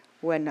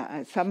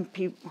 when some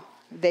people,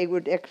 they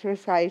would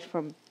exercise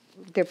from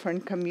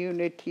different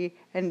community,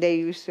 and they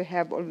used to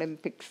have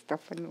Olympic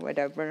stuff and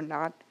whatever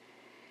not.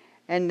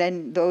 And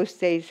then those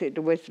days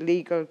it was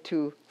legal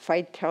to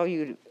fight till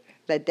you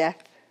the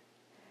death.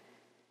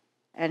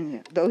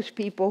 And those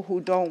people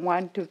who don't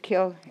want to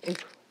kill is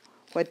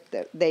what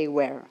they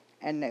wear.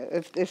 And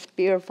if the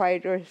spear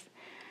fighters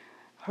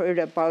heard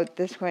about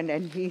this one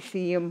and he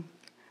see him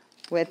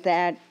with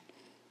that,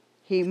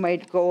 he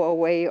might go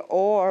away.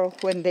 Or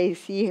when they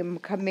see him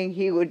coming,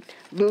 he would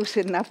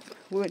loosen up.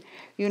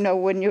 You know,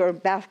 when you're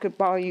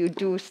basketball, you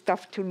do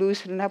stuff to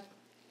loosen up.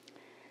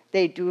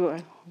 They do.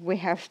 We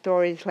have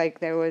stories like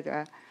there was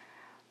a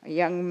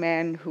young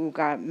man who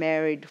got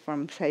married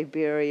from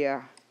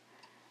Siberia,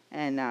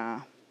 and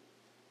a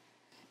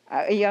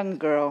young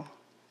girl.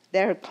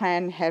 Their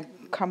clan had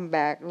come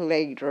back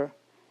later.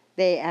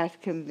 They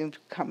asked him to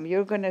come.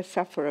 "You're going to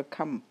suffer,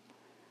 come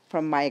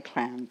from my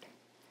clan."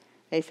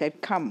 They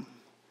said, "Come,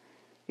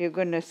 you're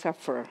going to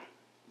suffer.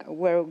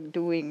 We're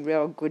doing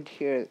real good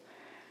here."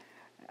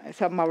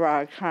 some of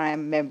our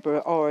clan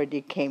members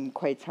already came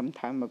quite some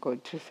time ago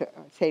to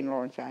St.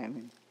 Lawrence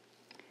Island.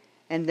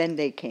 And then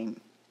they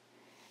came.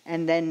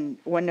 And then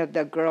one of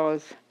the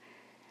girls,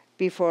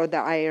 before the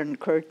Iron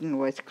Curtain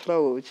was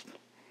closed,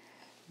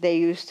 they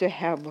used to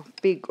have a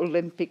big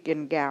Olympic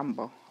in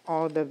Gamble.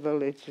 All the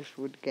villages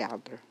would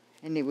gather.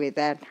 Anyway,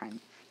 that time.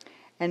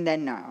 And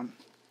then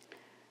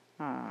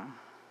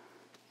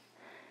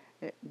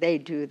they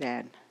do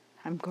that.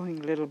 I'm going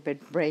a little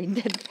bit brain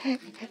dead,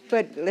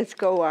 but let's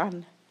go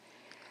on.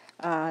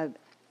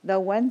 The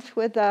ones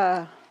with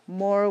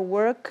more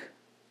work,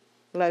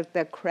 like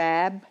the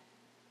crab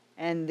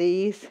and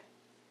these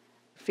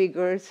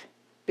figures,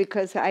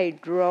 because I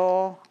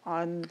draw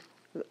on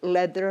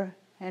leather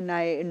and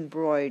I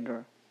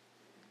embroider.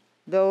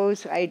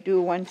 Those I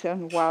do once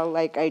in a while,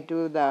 like I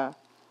do the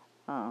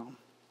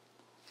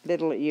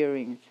little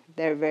earrings.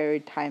 They're very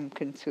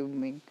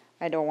time-consuming.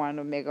 I don't want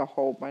to make a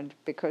whole bunch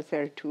because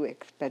they're too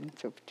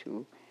expensive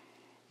too,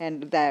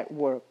 and that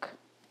work.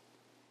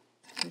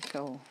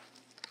 So,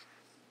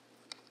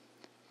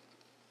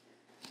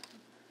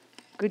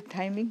 good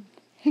timing.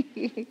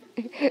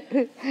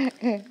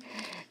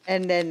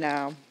 And then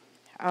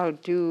I'll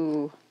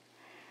do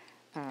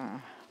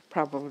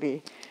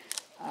probably.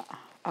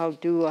 I'll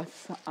do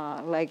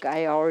like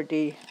I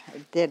already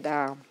did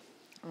a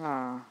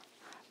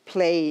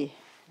play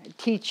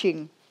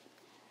teaching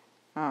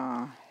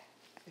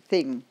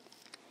thing,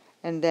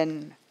 and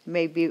then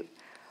maybe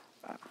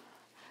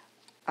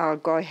I'll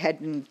go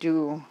ahead and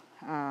do.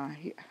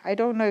 I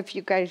don't know if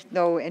you guys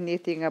know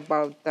anything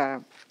about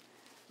the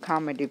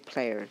comedy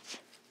players.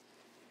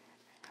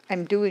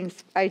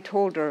 I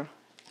told her,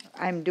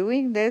 I'm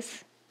doing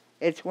this.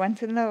 It's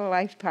once in a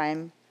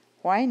lifetime.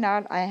 Why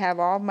not? I have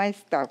all my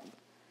stuff.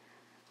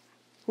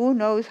 Who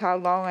knows how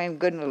long I'm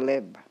going to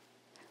live?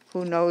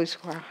 Who knows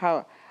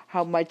how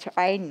much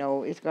I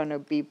know is going to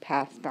be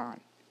passed on?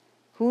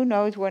 Who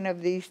knows, one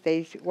of these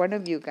days, one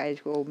of you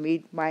guys will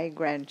meet my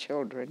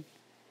grandchildren.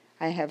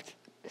 I have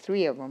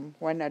 3 of them,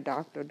 one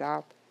adopted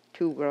out,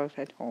 2 girls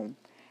at home.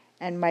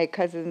 And my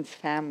cousins'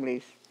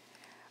 families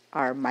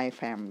are my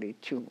family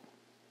too.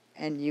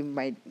 And you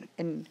might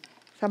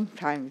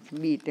sometimes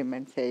meet them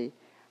and say,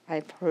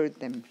 I've heard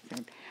them.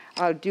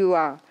 I'll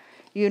do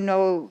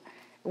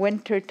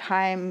winter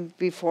time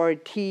before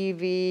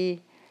TV,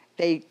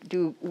 they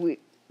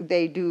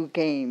do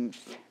games.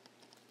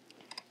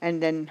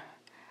 And then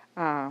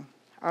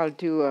I'll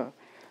do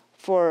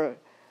for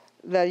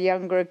the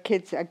younger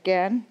kids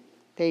again,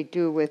 they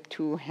do with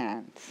 2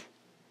 hands.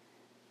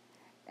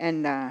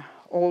 And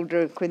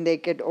when they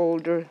get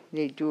older,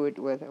 they do it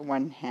with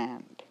 1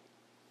 hand.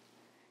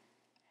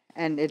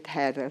 And it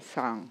has a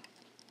song.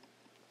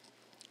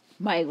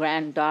 My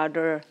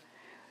granddaughter,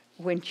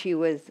 when she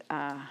was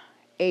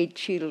 8,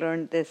 she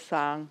learned this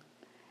song,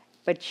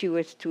 but she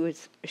was too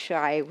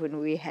shy when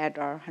we had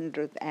our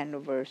 100th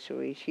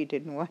anniversary. She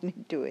didn't want to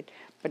do it,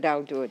 but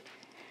I'll do it.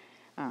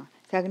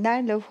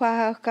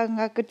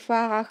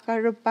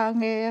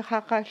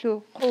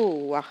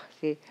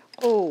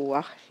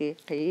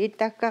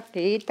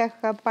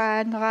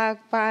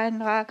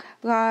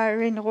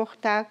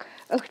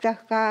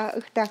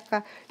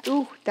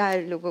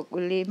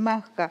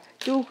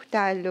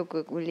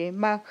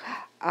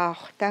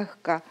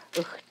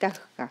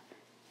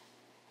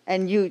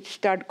 And you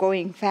start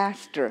going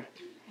faster.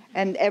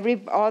 And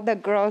all the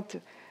girls,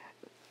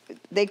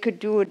 they could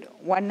do it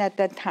one at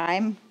a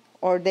time,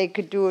 or they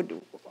could do it,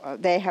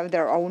 they have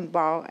their own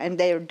ball, and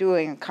they're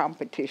doing a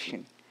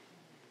competition.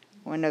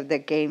 One of the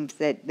games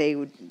that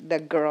the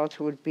girls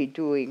would be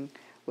doing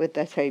with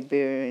the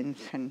Siberians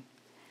and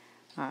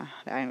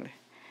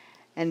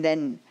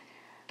then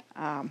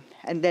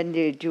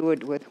they do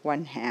it with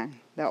 1 hand,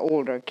 the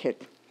older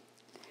kid.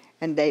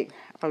 And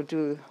I'll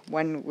do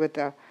one with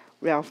a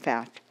real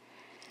fast.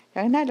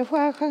 I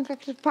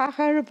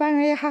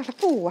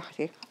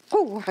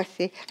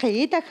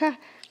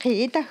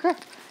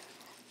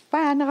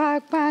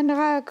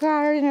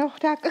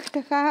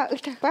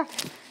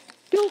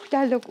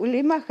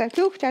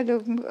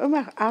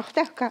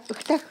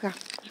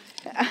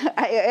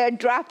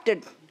dropped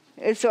it,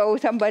 so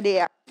somebody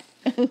else.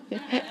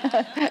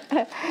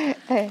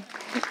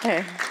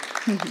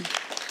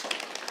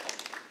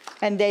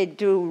 And they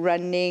do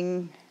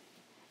running,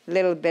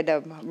 little bit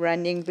of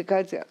running,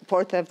 because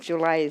 4th of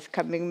July is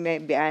coming.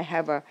 Maybe I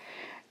have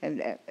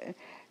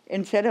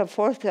instead of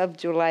 4th of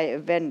July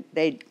event,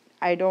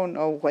 I don't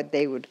know what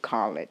they would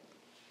call it.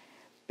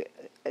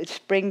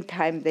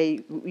 Springtime they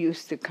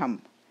used to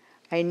come.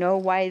 I know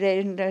why they're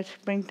in the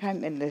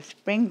springtime. In the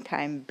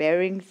springtime,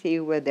 Bering Sea,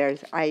 where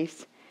there's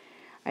ice,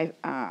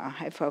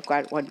 I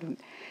forgot what,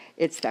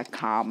 it's the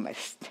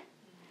calmest.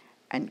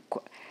 And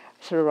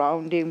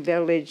surrounding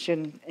village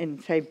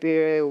in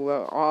Siberia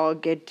will all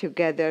get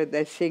together,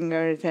 the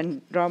singers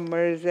and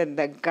drummers and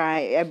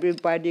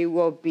everybody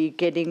will be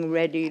getting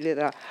ready,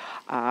 the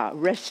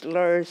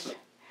wrestlers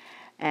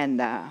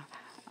and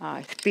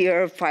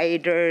spear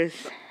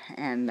fighters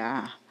and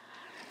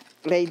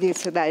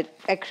ladies that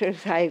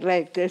exercise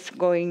like this,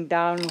 going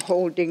down,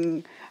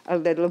 holding a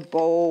little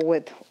bowl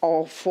with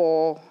all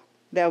four.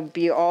 There'll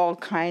be all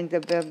kinds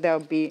of them. There'll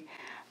be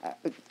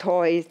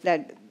toys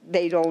that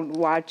they don't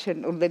watch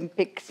in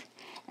Olympics.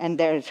 And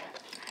there's,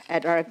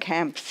 at our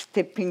camp,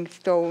 stepping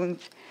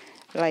stones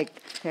like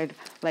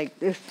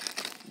this,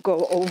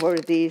 go over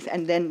these,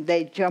 and then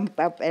they jump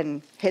up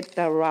and hit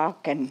the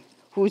rock, and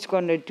who's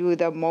going to do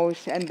the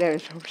most. And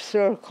there's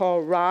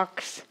circle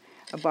rocks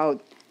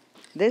about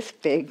this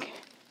big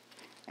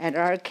at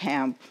our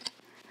camp.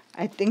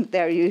 I think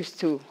there used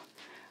to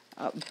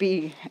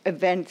be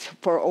events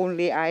for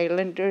only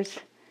islanders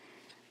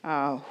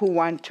who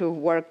want to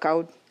work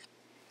out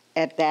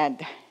at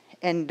that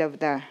end of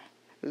the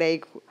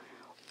lake,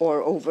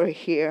 or over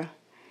here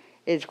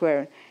is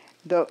where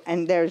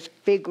and there's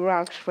big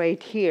rocks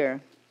right here,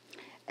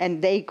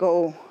 and they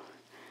go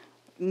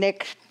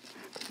next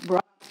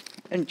rock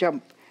and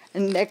jump,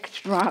 and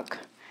next rock,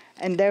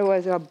 and there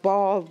was a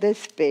ball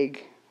this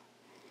big.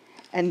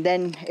 And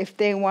then if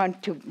they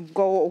want to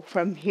go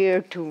from here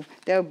to,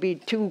 there'll be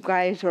 2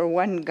 guys or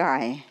 1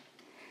 guy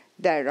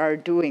that are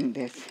doing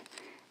this.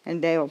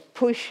 And they'll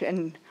push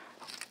and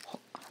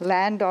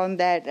land on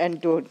that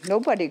and do it.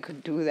 Nobody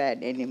could do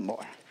that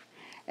anymore.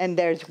 And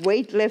there's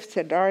weight lifts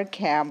at our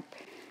camp.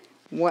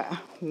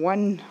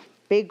 One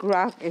big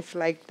rock is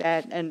like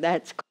that, and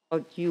that's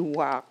called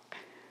𝘈𝘢𝘴.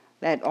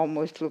 That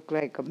almost looked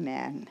like a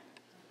man.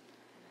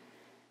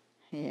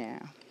 Yeah.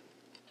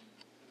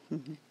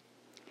 Mm-hmm.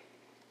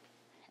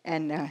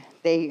 And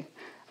they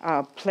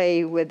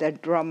play with the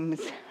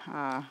drums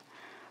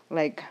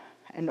like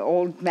an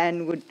old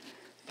man would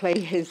play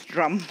his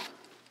drum.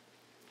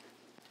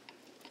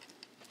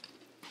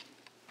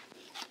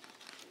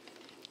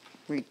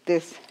 Like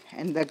this,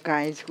 and the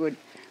guys would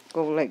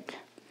go like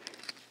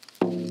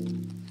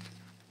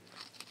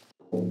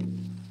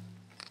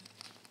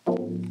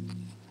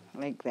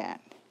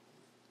that.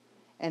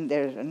 And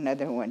there's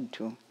another one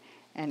too.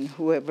 And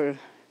whoever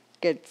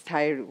gets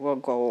tired will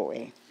go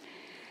away.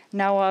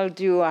 Now I'll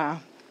do,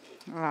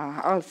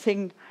 I'll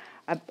sing,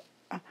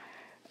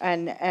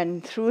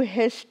 and through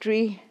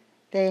history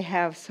they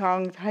have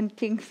songs,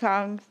 hunting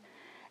songs,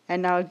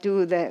 and I'll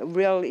do the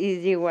real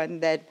easy one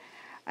that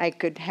I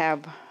could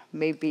have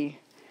maybe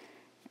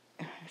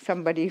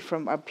somebody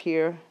from up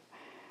here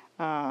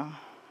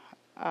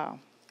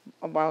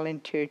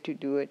volunteer to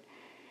do it.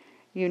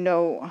 You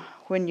know,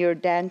 when you're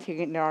dancing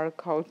in our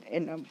culture,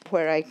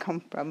 where I come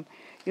from,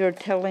 you're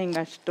telling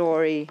a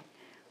story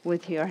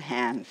with your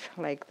hands,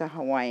 like the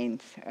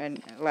Hawaiians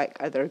and like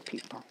other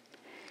people.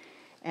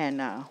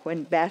 And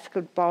when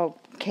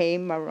basketball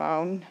came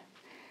around,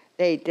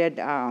 they did,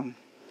 an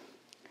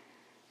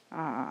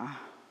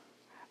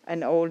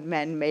old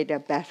man made a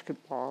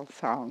basketball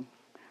song.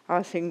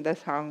 I'll sing the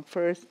song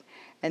first,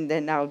 and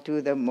then I'll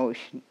do the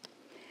motion.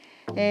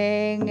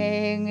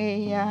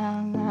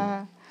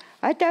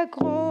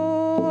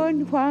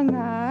 Atakron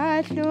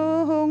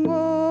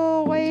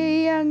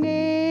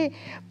wangatlungoyange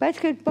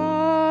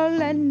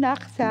basketball and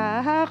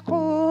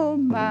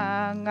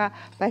naksakumanga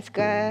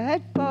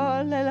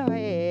basketball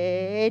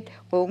alait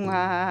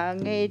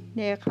bungangit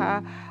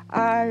nika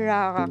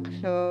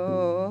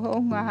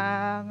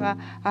araklunganga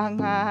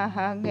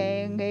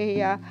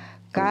angahangengeya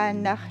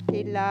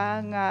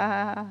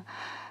kanaktilanga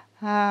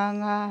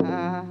anga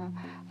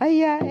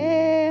aya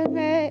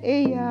enge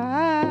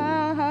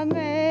ya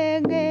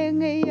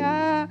hangenge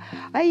ya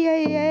aya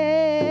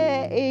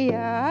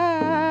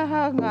ya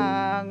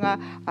hanga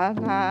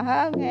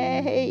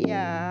angange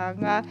ya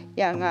nga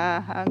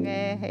yanga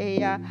hange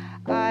ya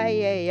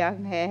aya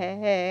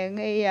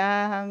yange ya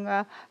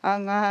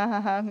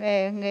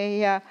angange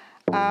ya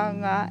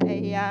anga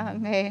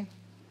yange.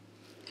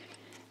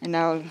 And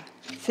I'll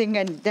sing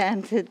and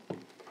dance it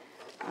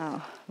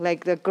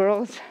like the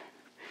girls.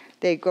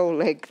 They go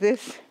like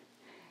this,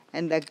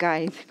 and the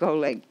guys go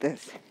like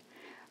this.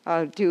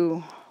 I'll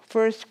do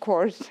first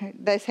course.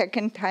 The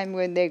second time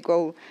when they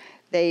go,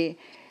 they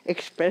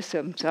express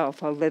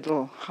themselves a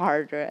little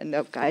harder, and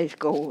the guys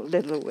go a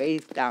little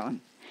ways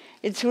down.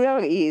 It's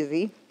real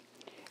easy.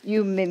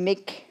 You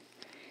mimic,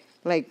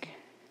 like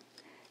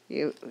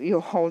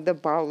you hold the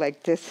ball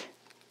like this,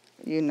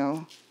 you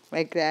know,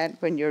 like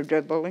that when you're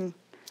dribbling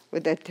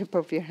with the tip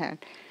of your hand.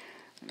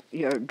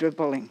 You're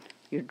dribbling.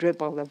 You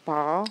dribble the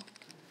ball.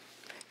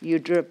 You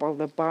dribble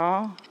the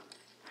ball,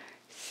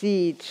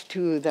 seeds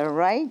to the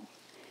right,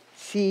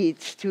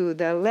 seeds to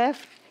the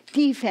left,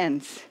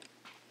 defense.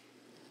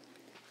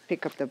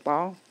 Pick up the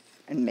ball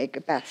and make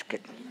a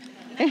basket.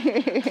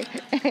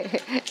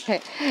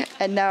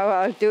 And now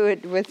I'll do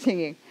it with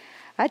singing.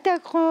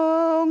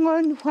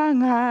 Atakrongon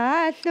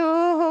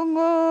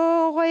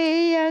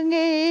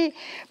wangatlungoyange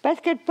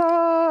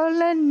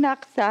basketball and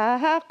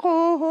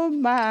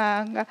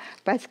naksakumanga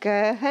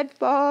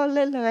basketball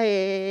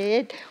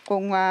alait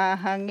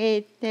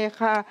kungahangit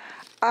nika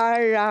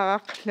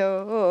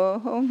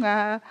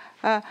araklunga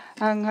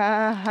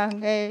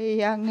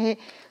angahangeyange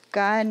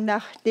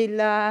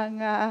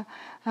kanaktilanga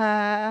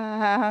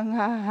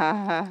Atakon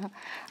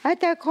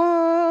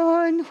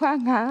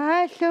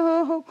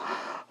Wangasok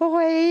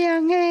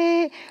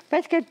Oyange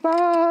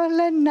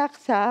basketball and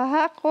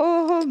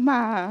Naksako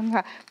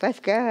Manga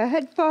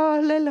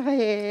basketball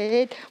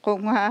red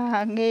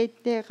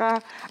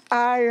Kongangitera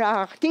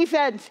Arak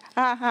defense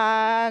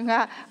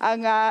Anga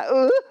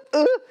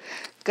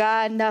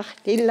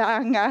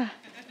Ganachtilanga.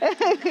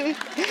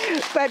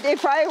 But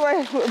if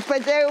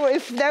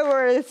there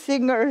were a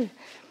singer,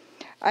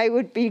 I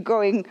would be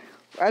going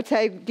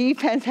outside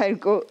defense. I'd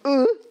go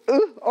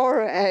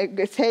or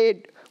I'd say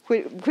it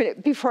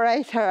before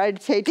I start.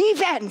 I'd say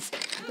defense,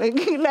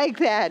 like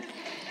that,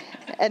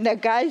 and the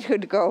guys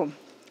would go.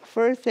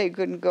 First, they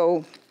could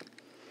go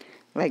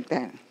like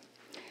that.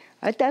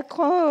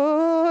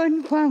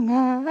 Atakon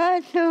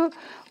Wangaso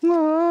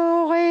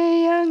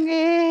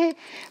Ngoreyange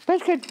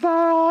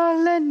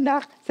basketball and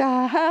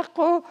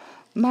Naksako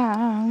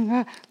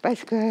Manga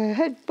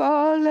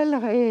basketball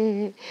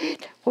red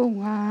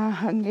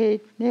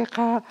Kongangit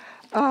Neka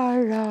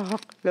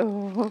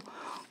Araklo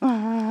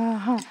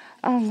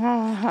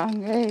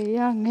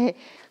Angange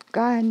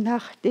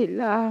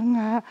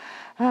Ganachtilanga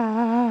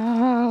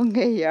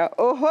Angeya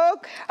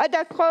Ohok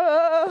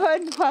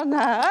Adakon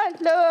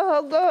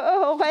Wangalo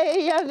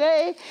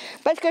Goreyange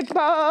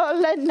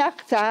basketball and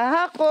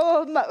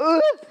Naksako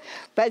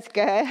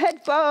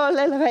basketball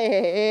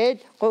red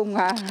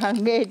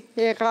Kongangit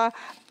Neka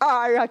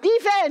Ara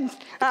defense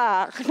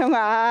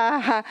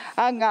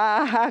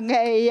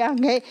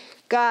Angange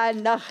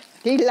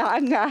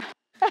Ganachtilanga.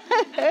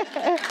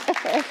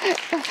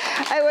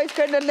 I was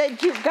going to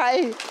let you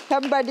guys,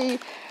 somebody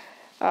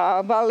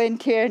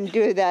volunteer and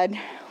do that.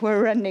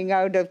 We're running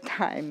out of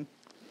time.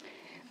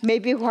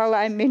 Maybe while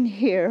I'm in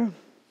here,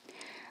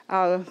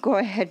 I'll go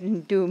ahead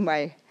and do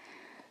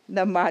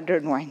the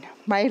modern one.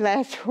 My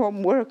last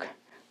homework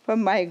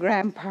from my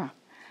grandpa.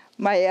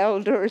 My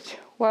elders,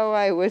 while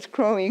I was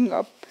growing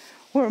up,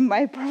 were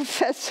my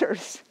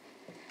professors.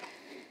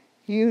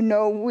 You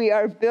know, we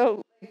are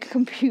built like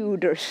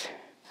computers.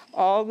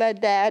 All the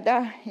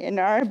data in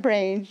our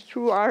brains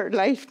through our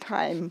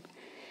lifetime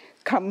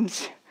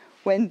comes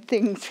when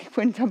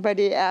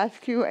somebody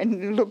asks you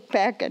and you look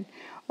back and,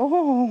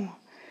 oh,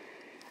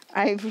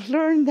 I've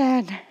learned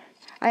that.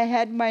 I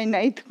had my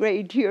 9th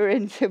grade year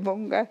in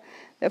Savoonga.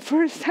 The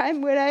first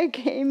time when I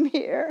came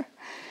here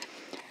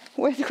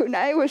was when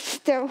I was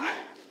still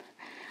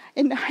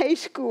in high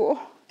school.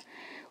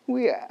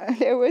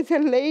 There was a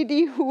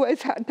lady who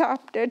was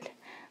adopted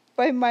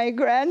by my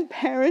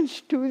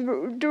grandparents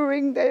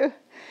during the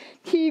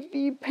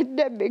TB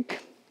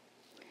pandemic,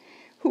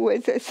 who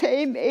was the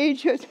same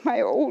age as my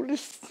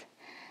oldest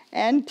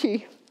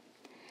auntie.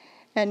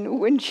 And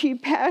when she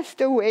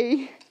passed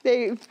away,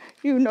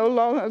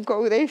 long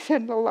ago, they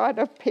sent a lot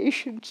of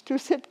patients to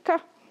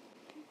Sitka.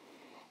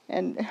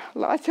 And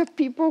lots of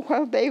people,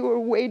 while they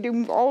were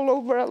waiting all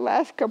over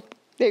Alaska,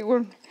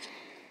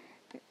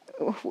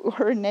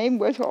 her name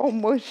was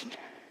almost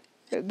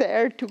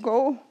there to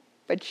go,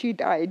 but she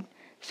died.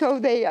 So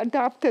they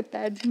adopted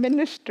that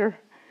minister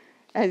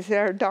as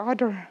their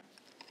daughter.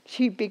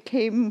 She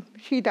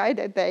died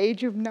at the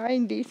age of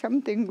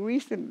 90-something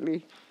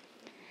recently.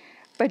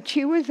 But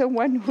she was the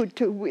one who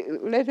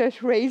let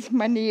us raise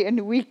money,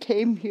 and we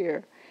came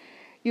here.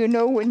 You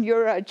know, when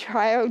you're a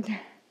child,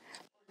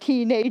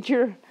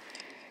 teenager,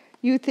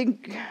 you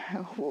think,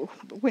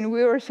 when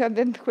we were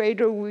 7th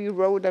grader, we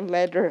wrote a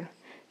letter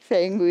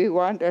saying we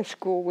want a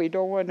school, we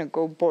don't want to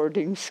go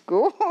boarding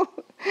school.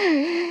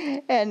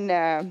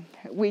 And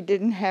we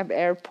didn't have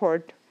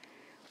airport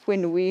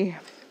when we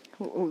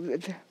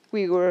went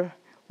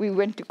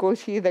to go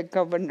see the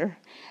governor.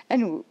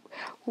 And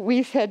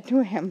we said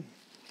to him,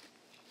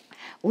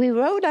 we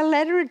wrote a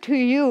letter to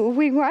you,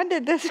 we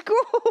wanted a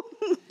school,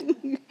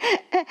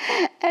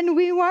 and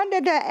we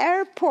wanted an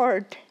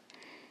airport.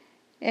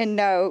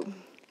 And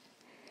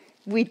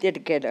we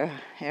did get an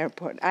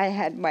airport. I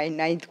had my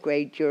 9th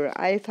grade year.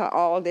 I thought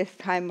all this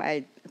time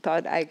I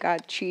thought I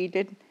got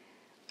cheated.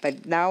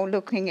 But now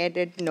looking at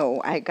it,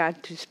 no, I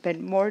got to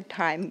spend more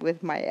time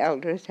with my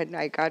elders and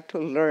I got to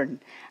learn.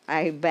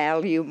 I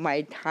value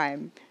my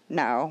time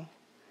now.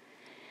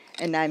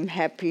 And I'm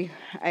happy.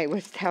 I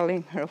was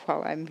telling her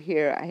while I'm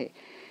here, I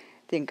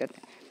think of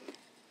that.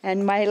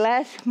 And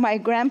my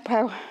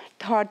grandpa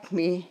taught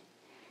me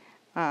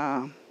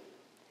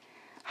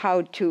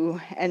how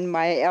to, and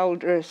my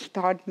elders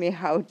taught me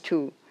how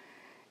to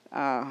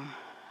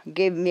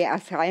give me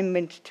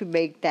assignments to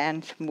make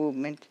dance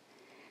movements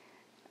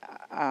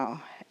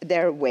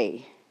their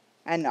way,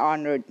 and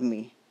honored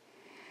me.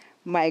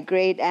 My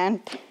great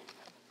aunt,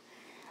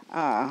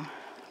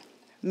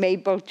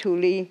 Mabel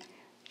Tooley,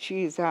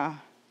 she's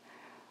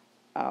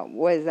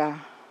was the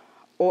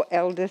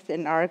eldest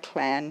in our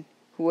clan,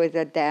 who was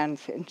a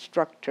dance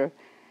instructor,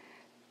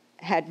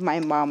 had my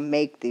mom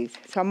make these.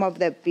 Some of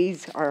the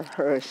beads are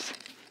hers.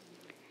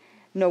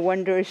 No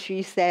wonder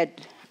she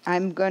said,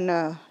 I'm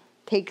gonna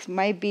take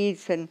my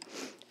beads, and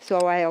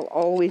so I'll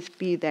always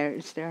be there.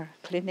 Is there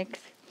clinics?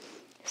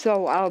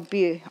 So I'll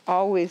be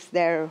always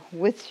there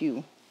with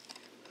you.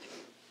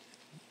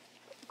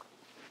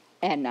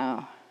 And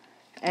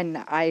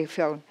I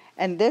felt,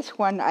 and this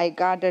one I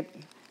got it.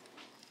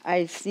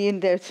 I seen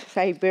this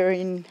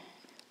Siberian.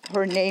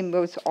 Her name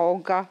was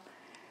Olga.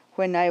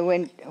 When I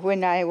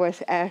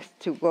was asked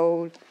to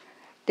go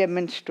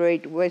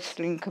demonstrate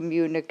Western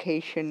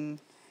communication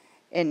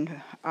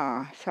in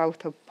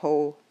south of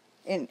Pau,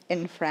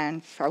 in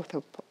France, south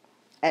of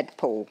at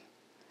Pau,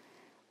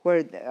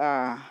 where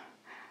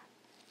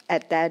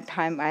at that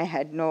time I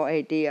had no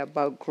idea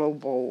about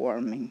global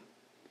warming,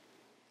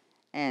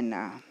 and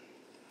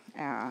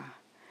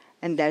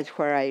that's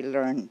where I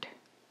learned.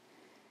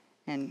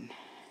 And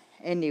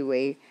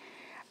anyway,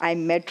 I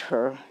met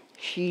her.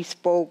 She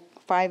spoke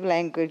 5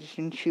 languages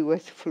and she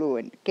was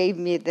fluent. Gave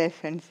me this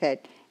and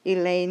said,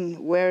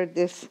 "Elaine, wear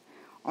this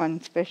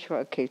on special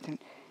occasion."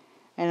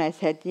 And I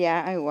said,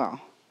 "Yeah, I will."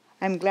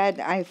 I'm glad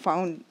I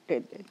found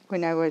it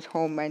when I was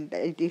home and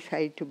I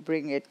decided to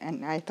bring it,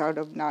 and I thought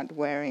of not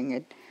wearing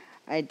it.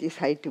 I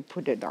decided to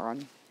put it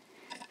on.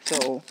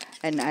 So,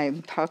 and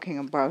I'm talking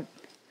about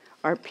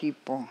our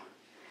people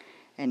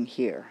and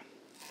here.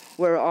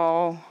 We're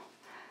all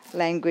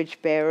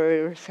language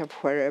bearers of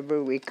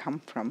wherever we come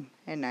from,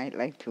 and I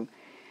like to.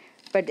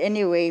 But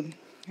anyway,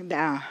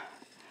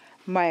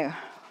 my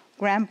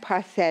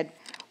grandpa said,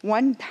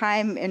 one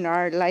time in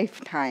our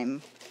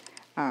lifetime,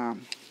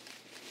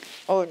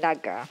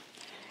 Onaga,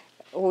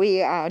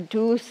 we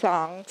do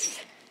songs.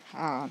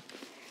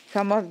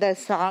 Some of the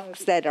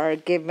songs that are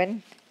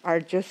given are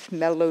just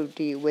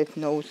melody with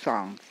no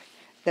songs.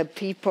 The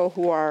people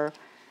who are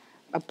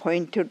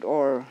appointed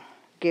or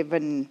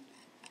given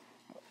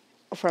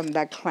from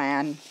the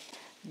clan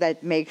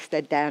that makes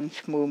the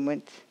dance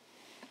movements,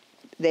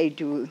 they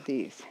do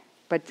these.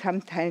 But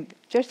sometimes,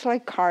 just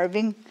like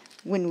carving,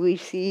 when we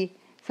see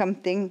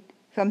something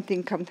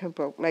comes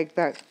about, like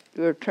that,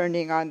 you're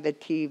turning on the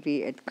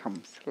TV, it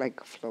comes like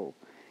a flow.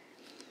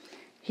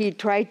 He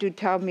tried to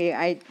tell me,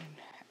 I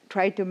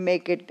tried to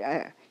make it,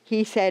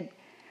 he said,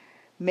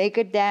 make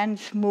a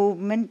dance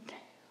movement,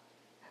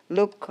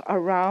 look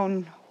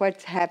around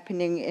what's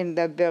happening in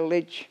the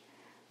village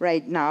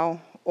right now,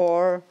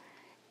 or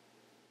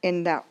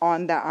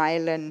on the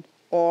island,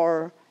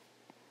 or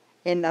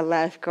in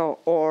Alaska,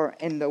 or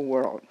in the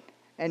world,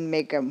 and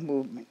make a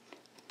movement.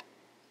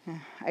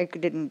 I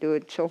didn't do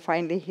it, so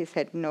finally he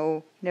said,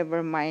 no,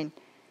 never mind.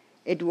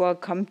 It will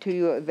come to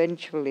you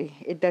eventually.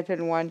 It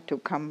doesn't want to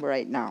come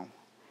right now.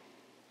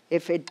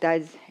 If it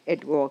does,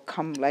 it will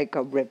come like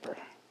a river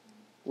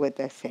with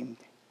the same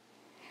thing.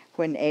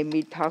 When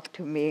Amy talked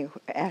to me,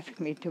 asked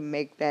me to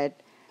make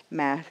that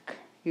mask,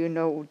 you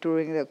know,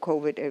 during the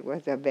COVID, it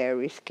was a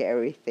very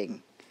scary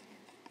thing.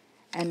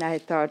 And I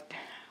thought,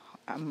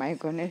 am I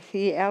going to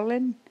see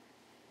Ellen?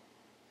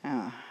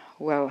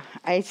 Well,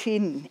 I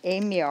seen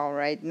Amy all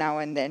right now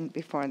and then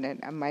before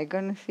that. Am I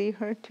going to see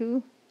her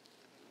too?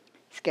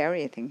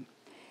 Scary thing.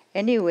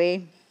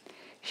 Anyway,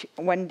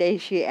 one day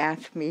she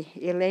asked me,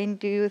 Elaine,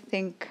 do you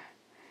think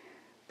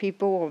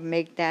people will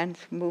make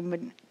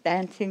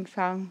dancing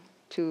song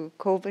to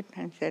COVID?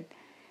 And I said,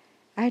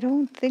 I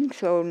don't think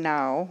so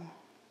now.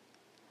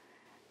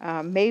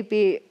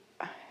 Maybe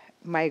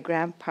my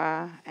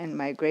grandpa and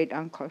my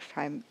great-uncle's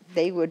time,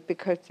 they would,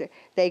 because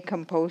they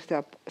composed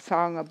a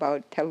song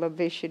about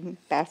television,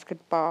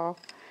 basketball,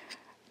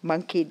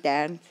 monkey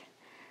dance,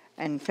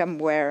 and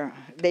somewhere,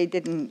 they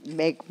didn't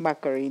make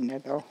Macarena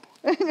though.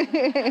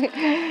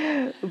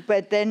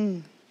 But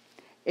then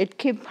it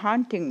kept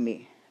haunting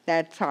me,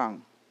 that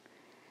song.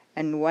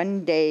 And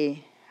one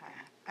day,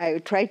 I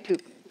tried to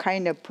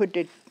kind of put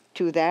it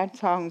to that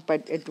song,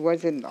 but it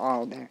wasn't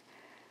all there.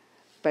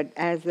 But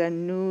as the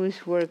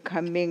news were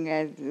coming,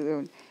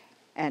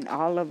 and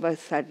all of a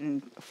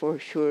sudden, for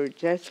sure,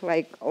 just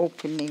like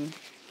opening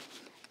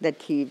the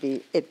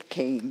TV, it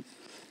came.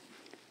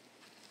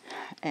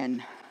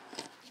 And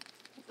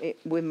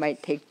we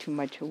might take too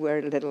much, we're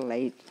a little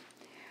late.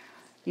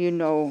 You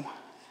know,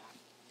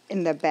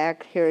 in the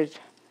back, here's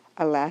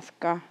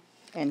Alaska,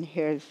 and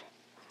here's,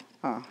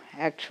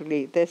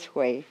 actually this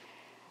way,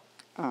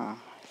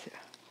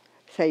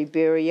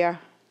 Siberia,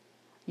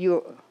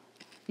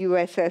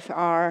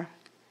 USSR,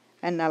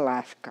 and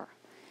Alaska.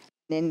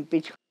 And in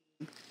between,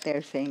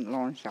 there's St.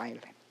 Lawrence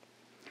Island.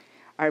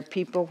 Our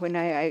people, when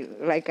I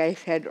like I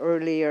said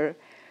earlier,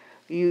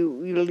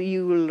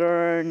 you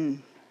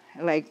learn,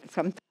 like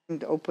sometimes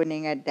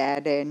opening a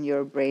data in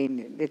your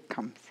brain, it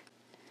comes.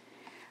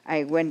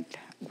 I went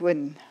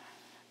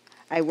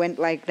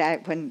like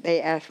that when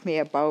they asked me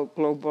about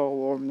global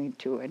warming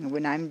too, and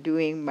when I'm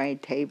doing my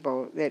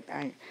table that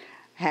I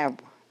have,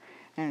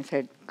 and I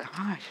said,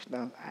 gosh,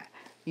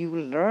 you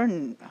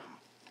learn,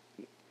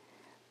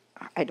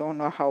 I don't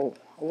know how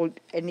old,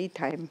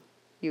 anytime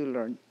you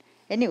learn.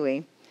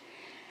 Anyway,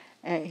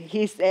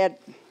 he said,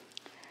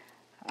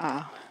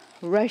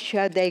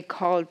 Russia, they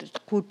called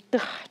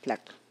𝘚𝘪𝘮,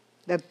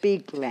 the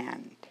big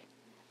land,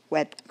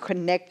 what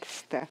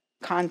connects the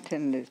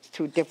continents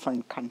to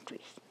different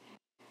countries.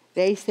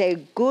 They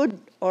say good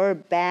or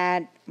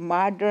bad,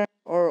 modern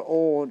or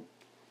old,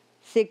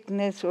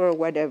 sickness or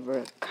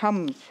whatever,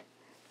 comes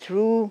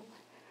through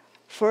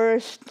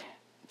first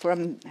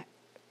from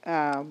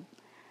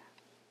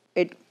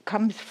it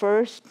comes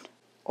first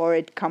or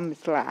it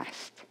comes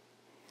last,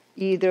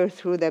 either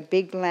through the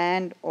big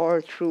land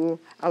or through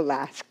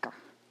Alaska.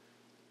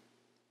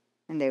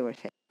 And they were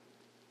saying.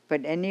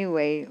 But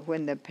anyway,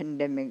 when the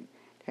pandemic,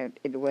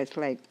 it was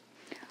like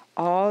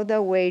all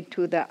the way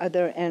to the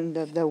other end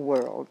of the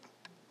world,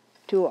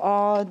 to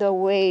all the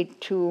way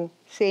to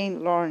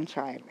St. Lawrence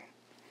Island.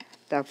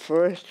 The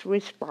first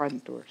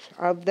responders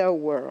of the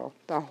world,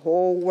 the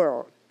whole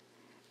world,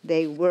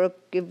 they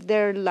work, give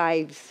their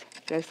lives,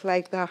 just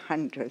like the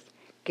hunters,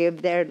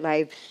 give their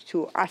lives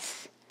to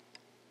us.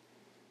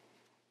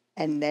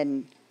 And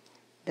then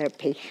they're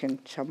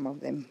patient, some of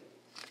them,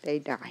 they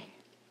die.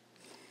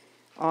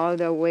 All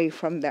the way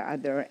from the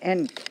other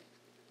end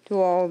to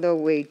all the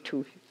way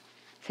to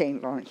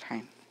St. Lawrence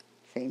Island,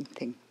 same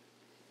thing.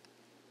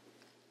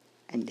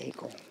 And they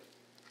go.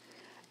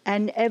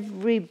 And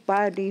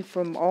everybody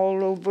from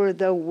all over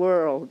the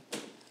world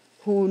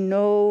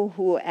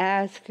who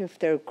ask if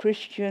they're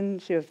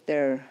Christians, if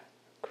they're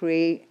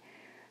who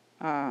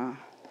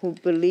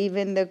believe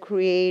in the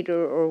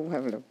Creator or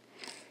whatever,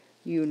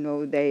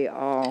 they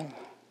all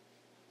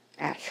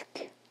ask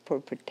for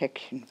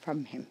protection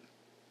from Him.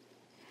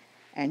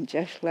 And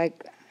just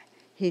like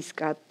He's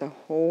got the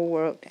whole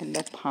world in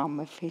the palm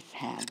of His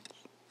hands,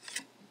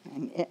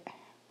 and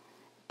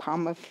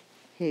palm of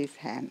His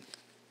hand,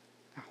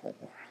 the whole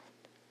world.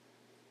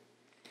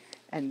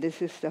 And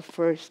this is the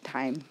first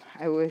time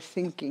I was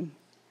thinking.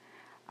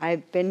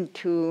 I've been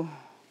to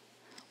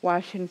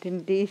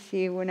Washington,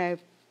 D.C. when I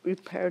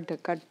repaired the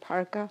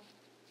Gatparka.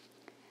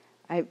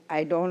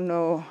 I don't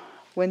know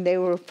when they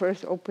were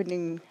first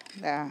opening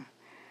the,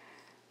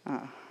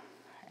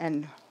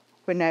 and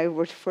when I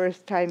was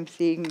first time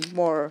seeing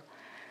more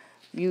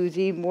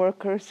museum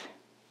workers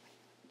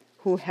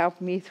who helped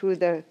me through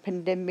the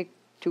pandemic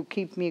to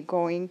keep me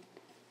going.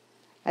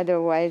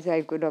 Otherwise,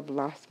 I could have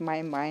lost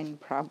my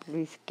mind,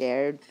 probably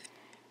scared.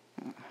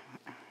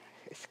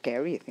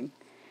 Scary thing.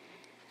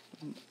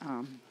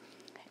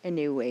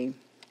 Anyway,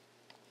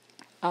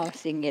 I'll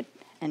sing it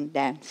and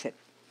dance it.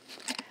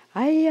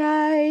 Ay,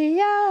 ay,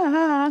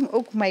 ay.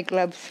 Ook, my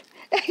gloves.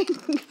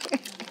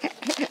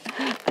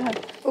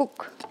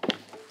 Ook.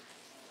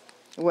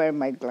 Where are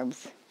my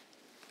gloves?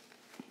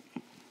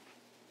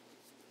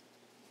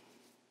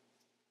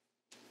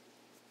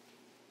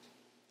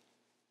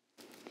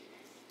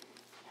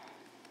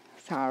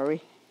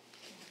 Sorry.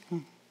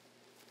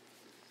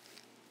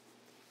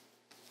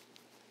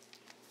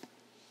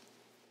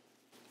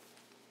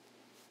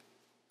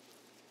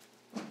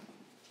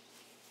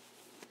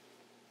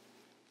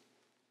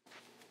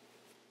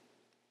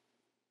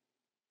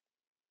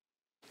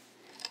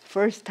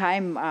 First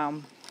time,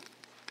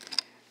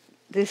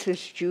 this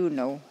is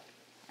Juneau.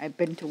 I've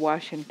been to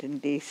Washington,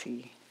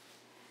 D.C.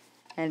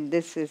 And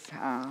this is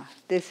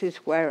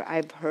where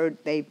I've heard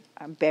they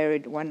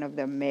buried one of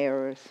the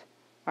mayors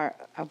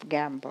of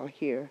Gamble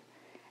here.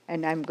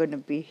 And I'm going to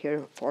be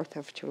here 4th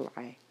of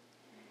July.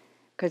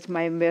 Because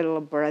my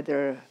middle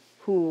brother,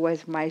 who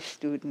was my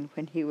student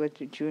when he was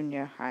a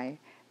junior high,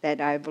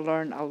 that I've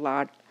learned a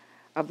lot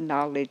of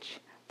knowledge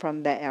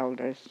from the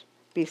elders,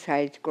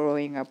 besides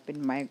growing up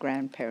in my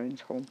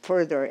grandparents' home,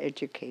 further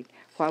educate.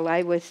 While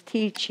I was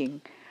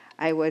teaching,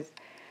 I was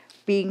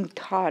being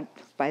taught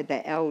by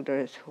the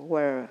elders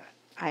where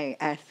I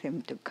asked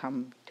him to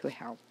come to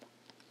help.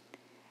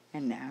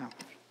 And now,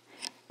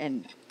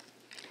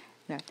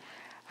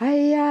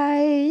 ay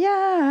ay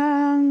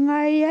yang,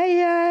 ay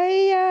ay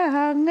ay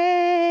yang,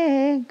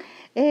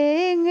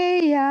 eng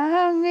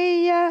yang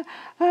ya,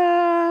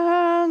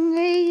 ang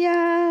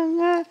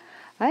yang,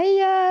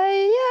 ay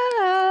ay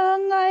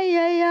yang, ay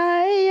ay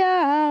ay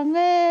yang,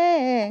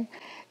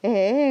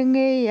 eng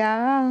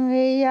yang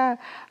ya,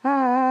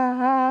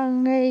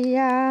 ang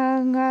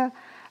yang,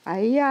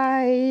 ay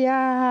ay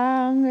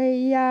yang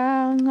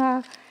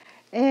yang,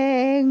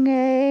 eng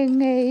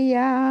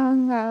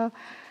yang.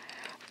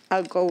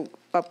 I'll go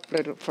up a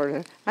little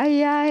further.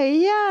 Ay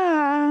ay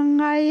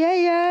yang, ay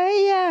ay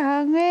ay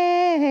yang,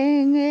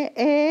 eng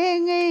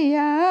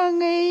yang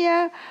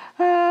ya,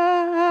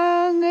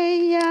 ang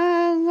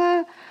yang,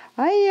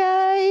 ay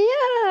ay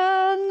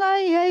yang,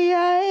 ay ay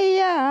ay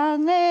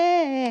yang,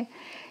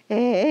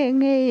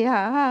 eng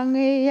yang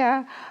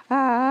ya,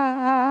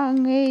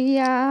 ang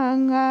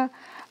yang,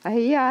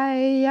 ay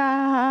ay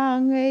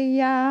yang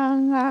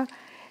yang,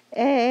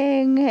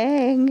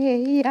 eng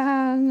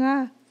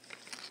yang.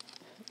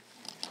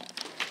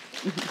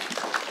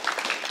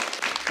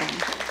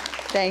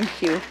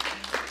 Thank you.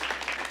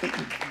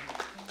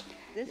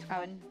 This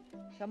one,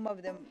 some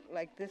of them,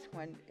 like this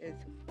one, is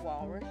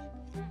walrus.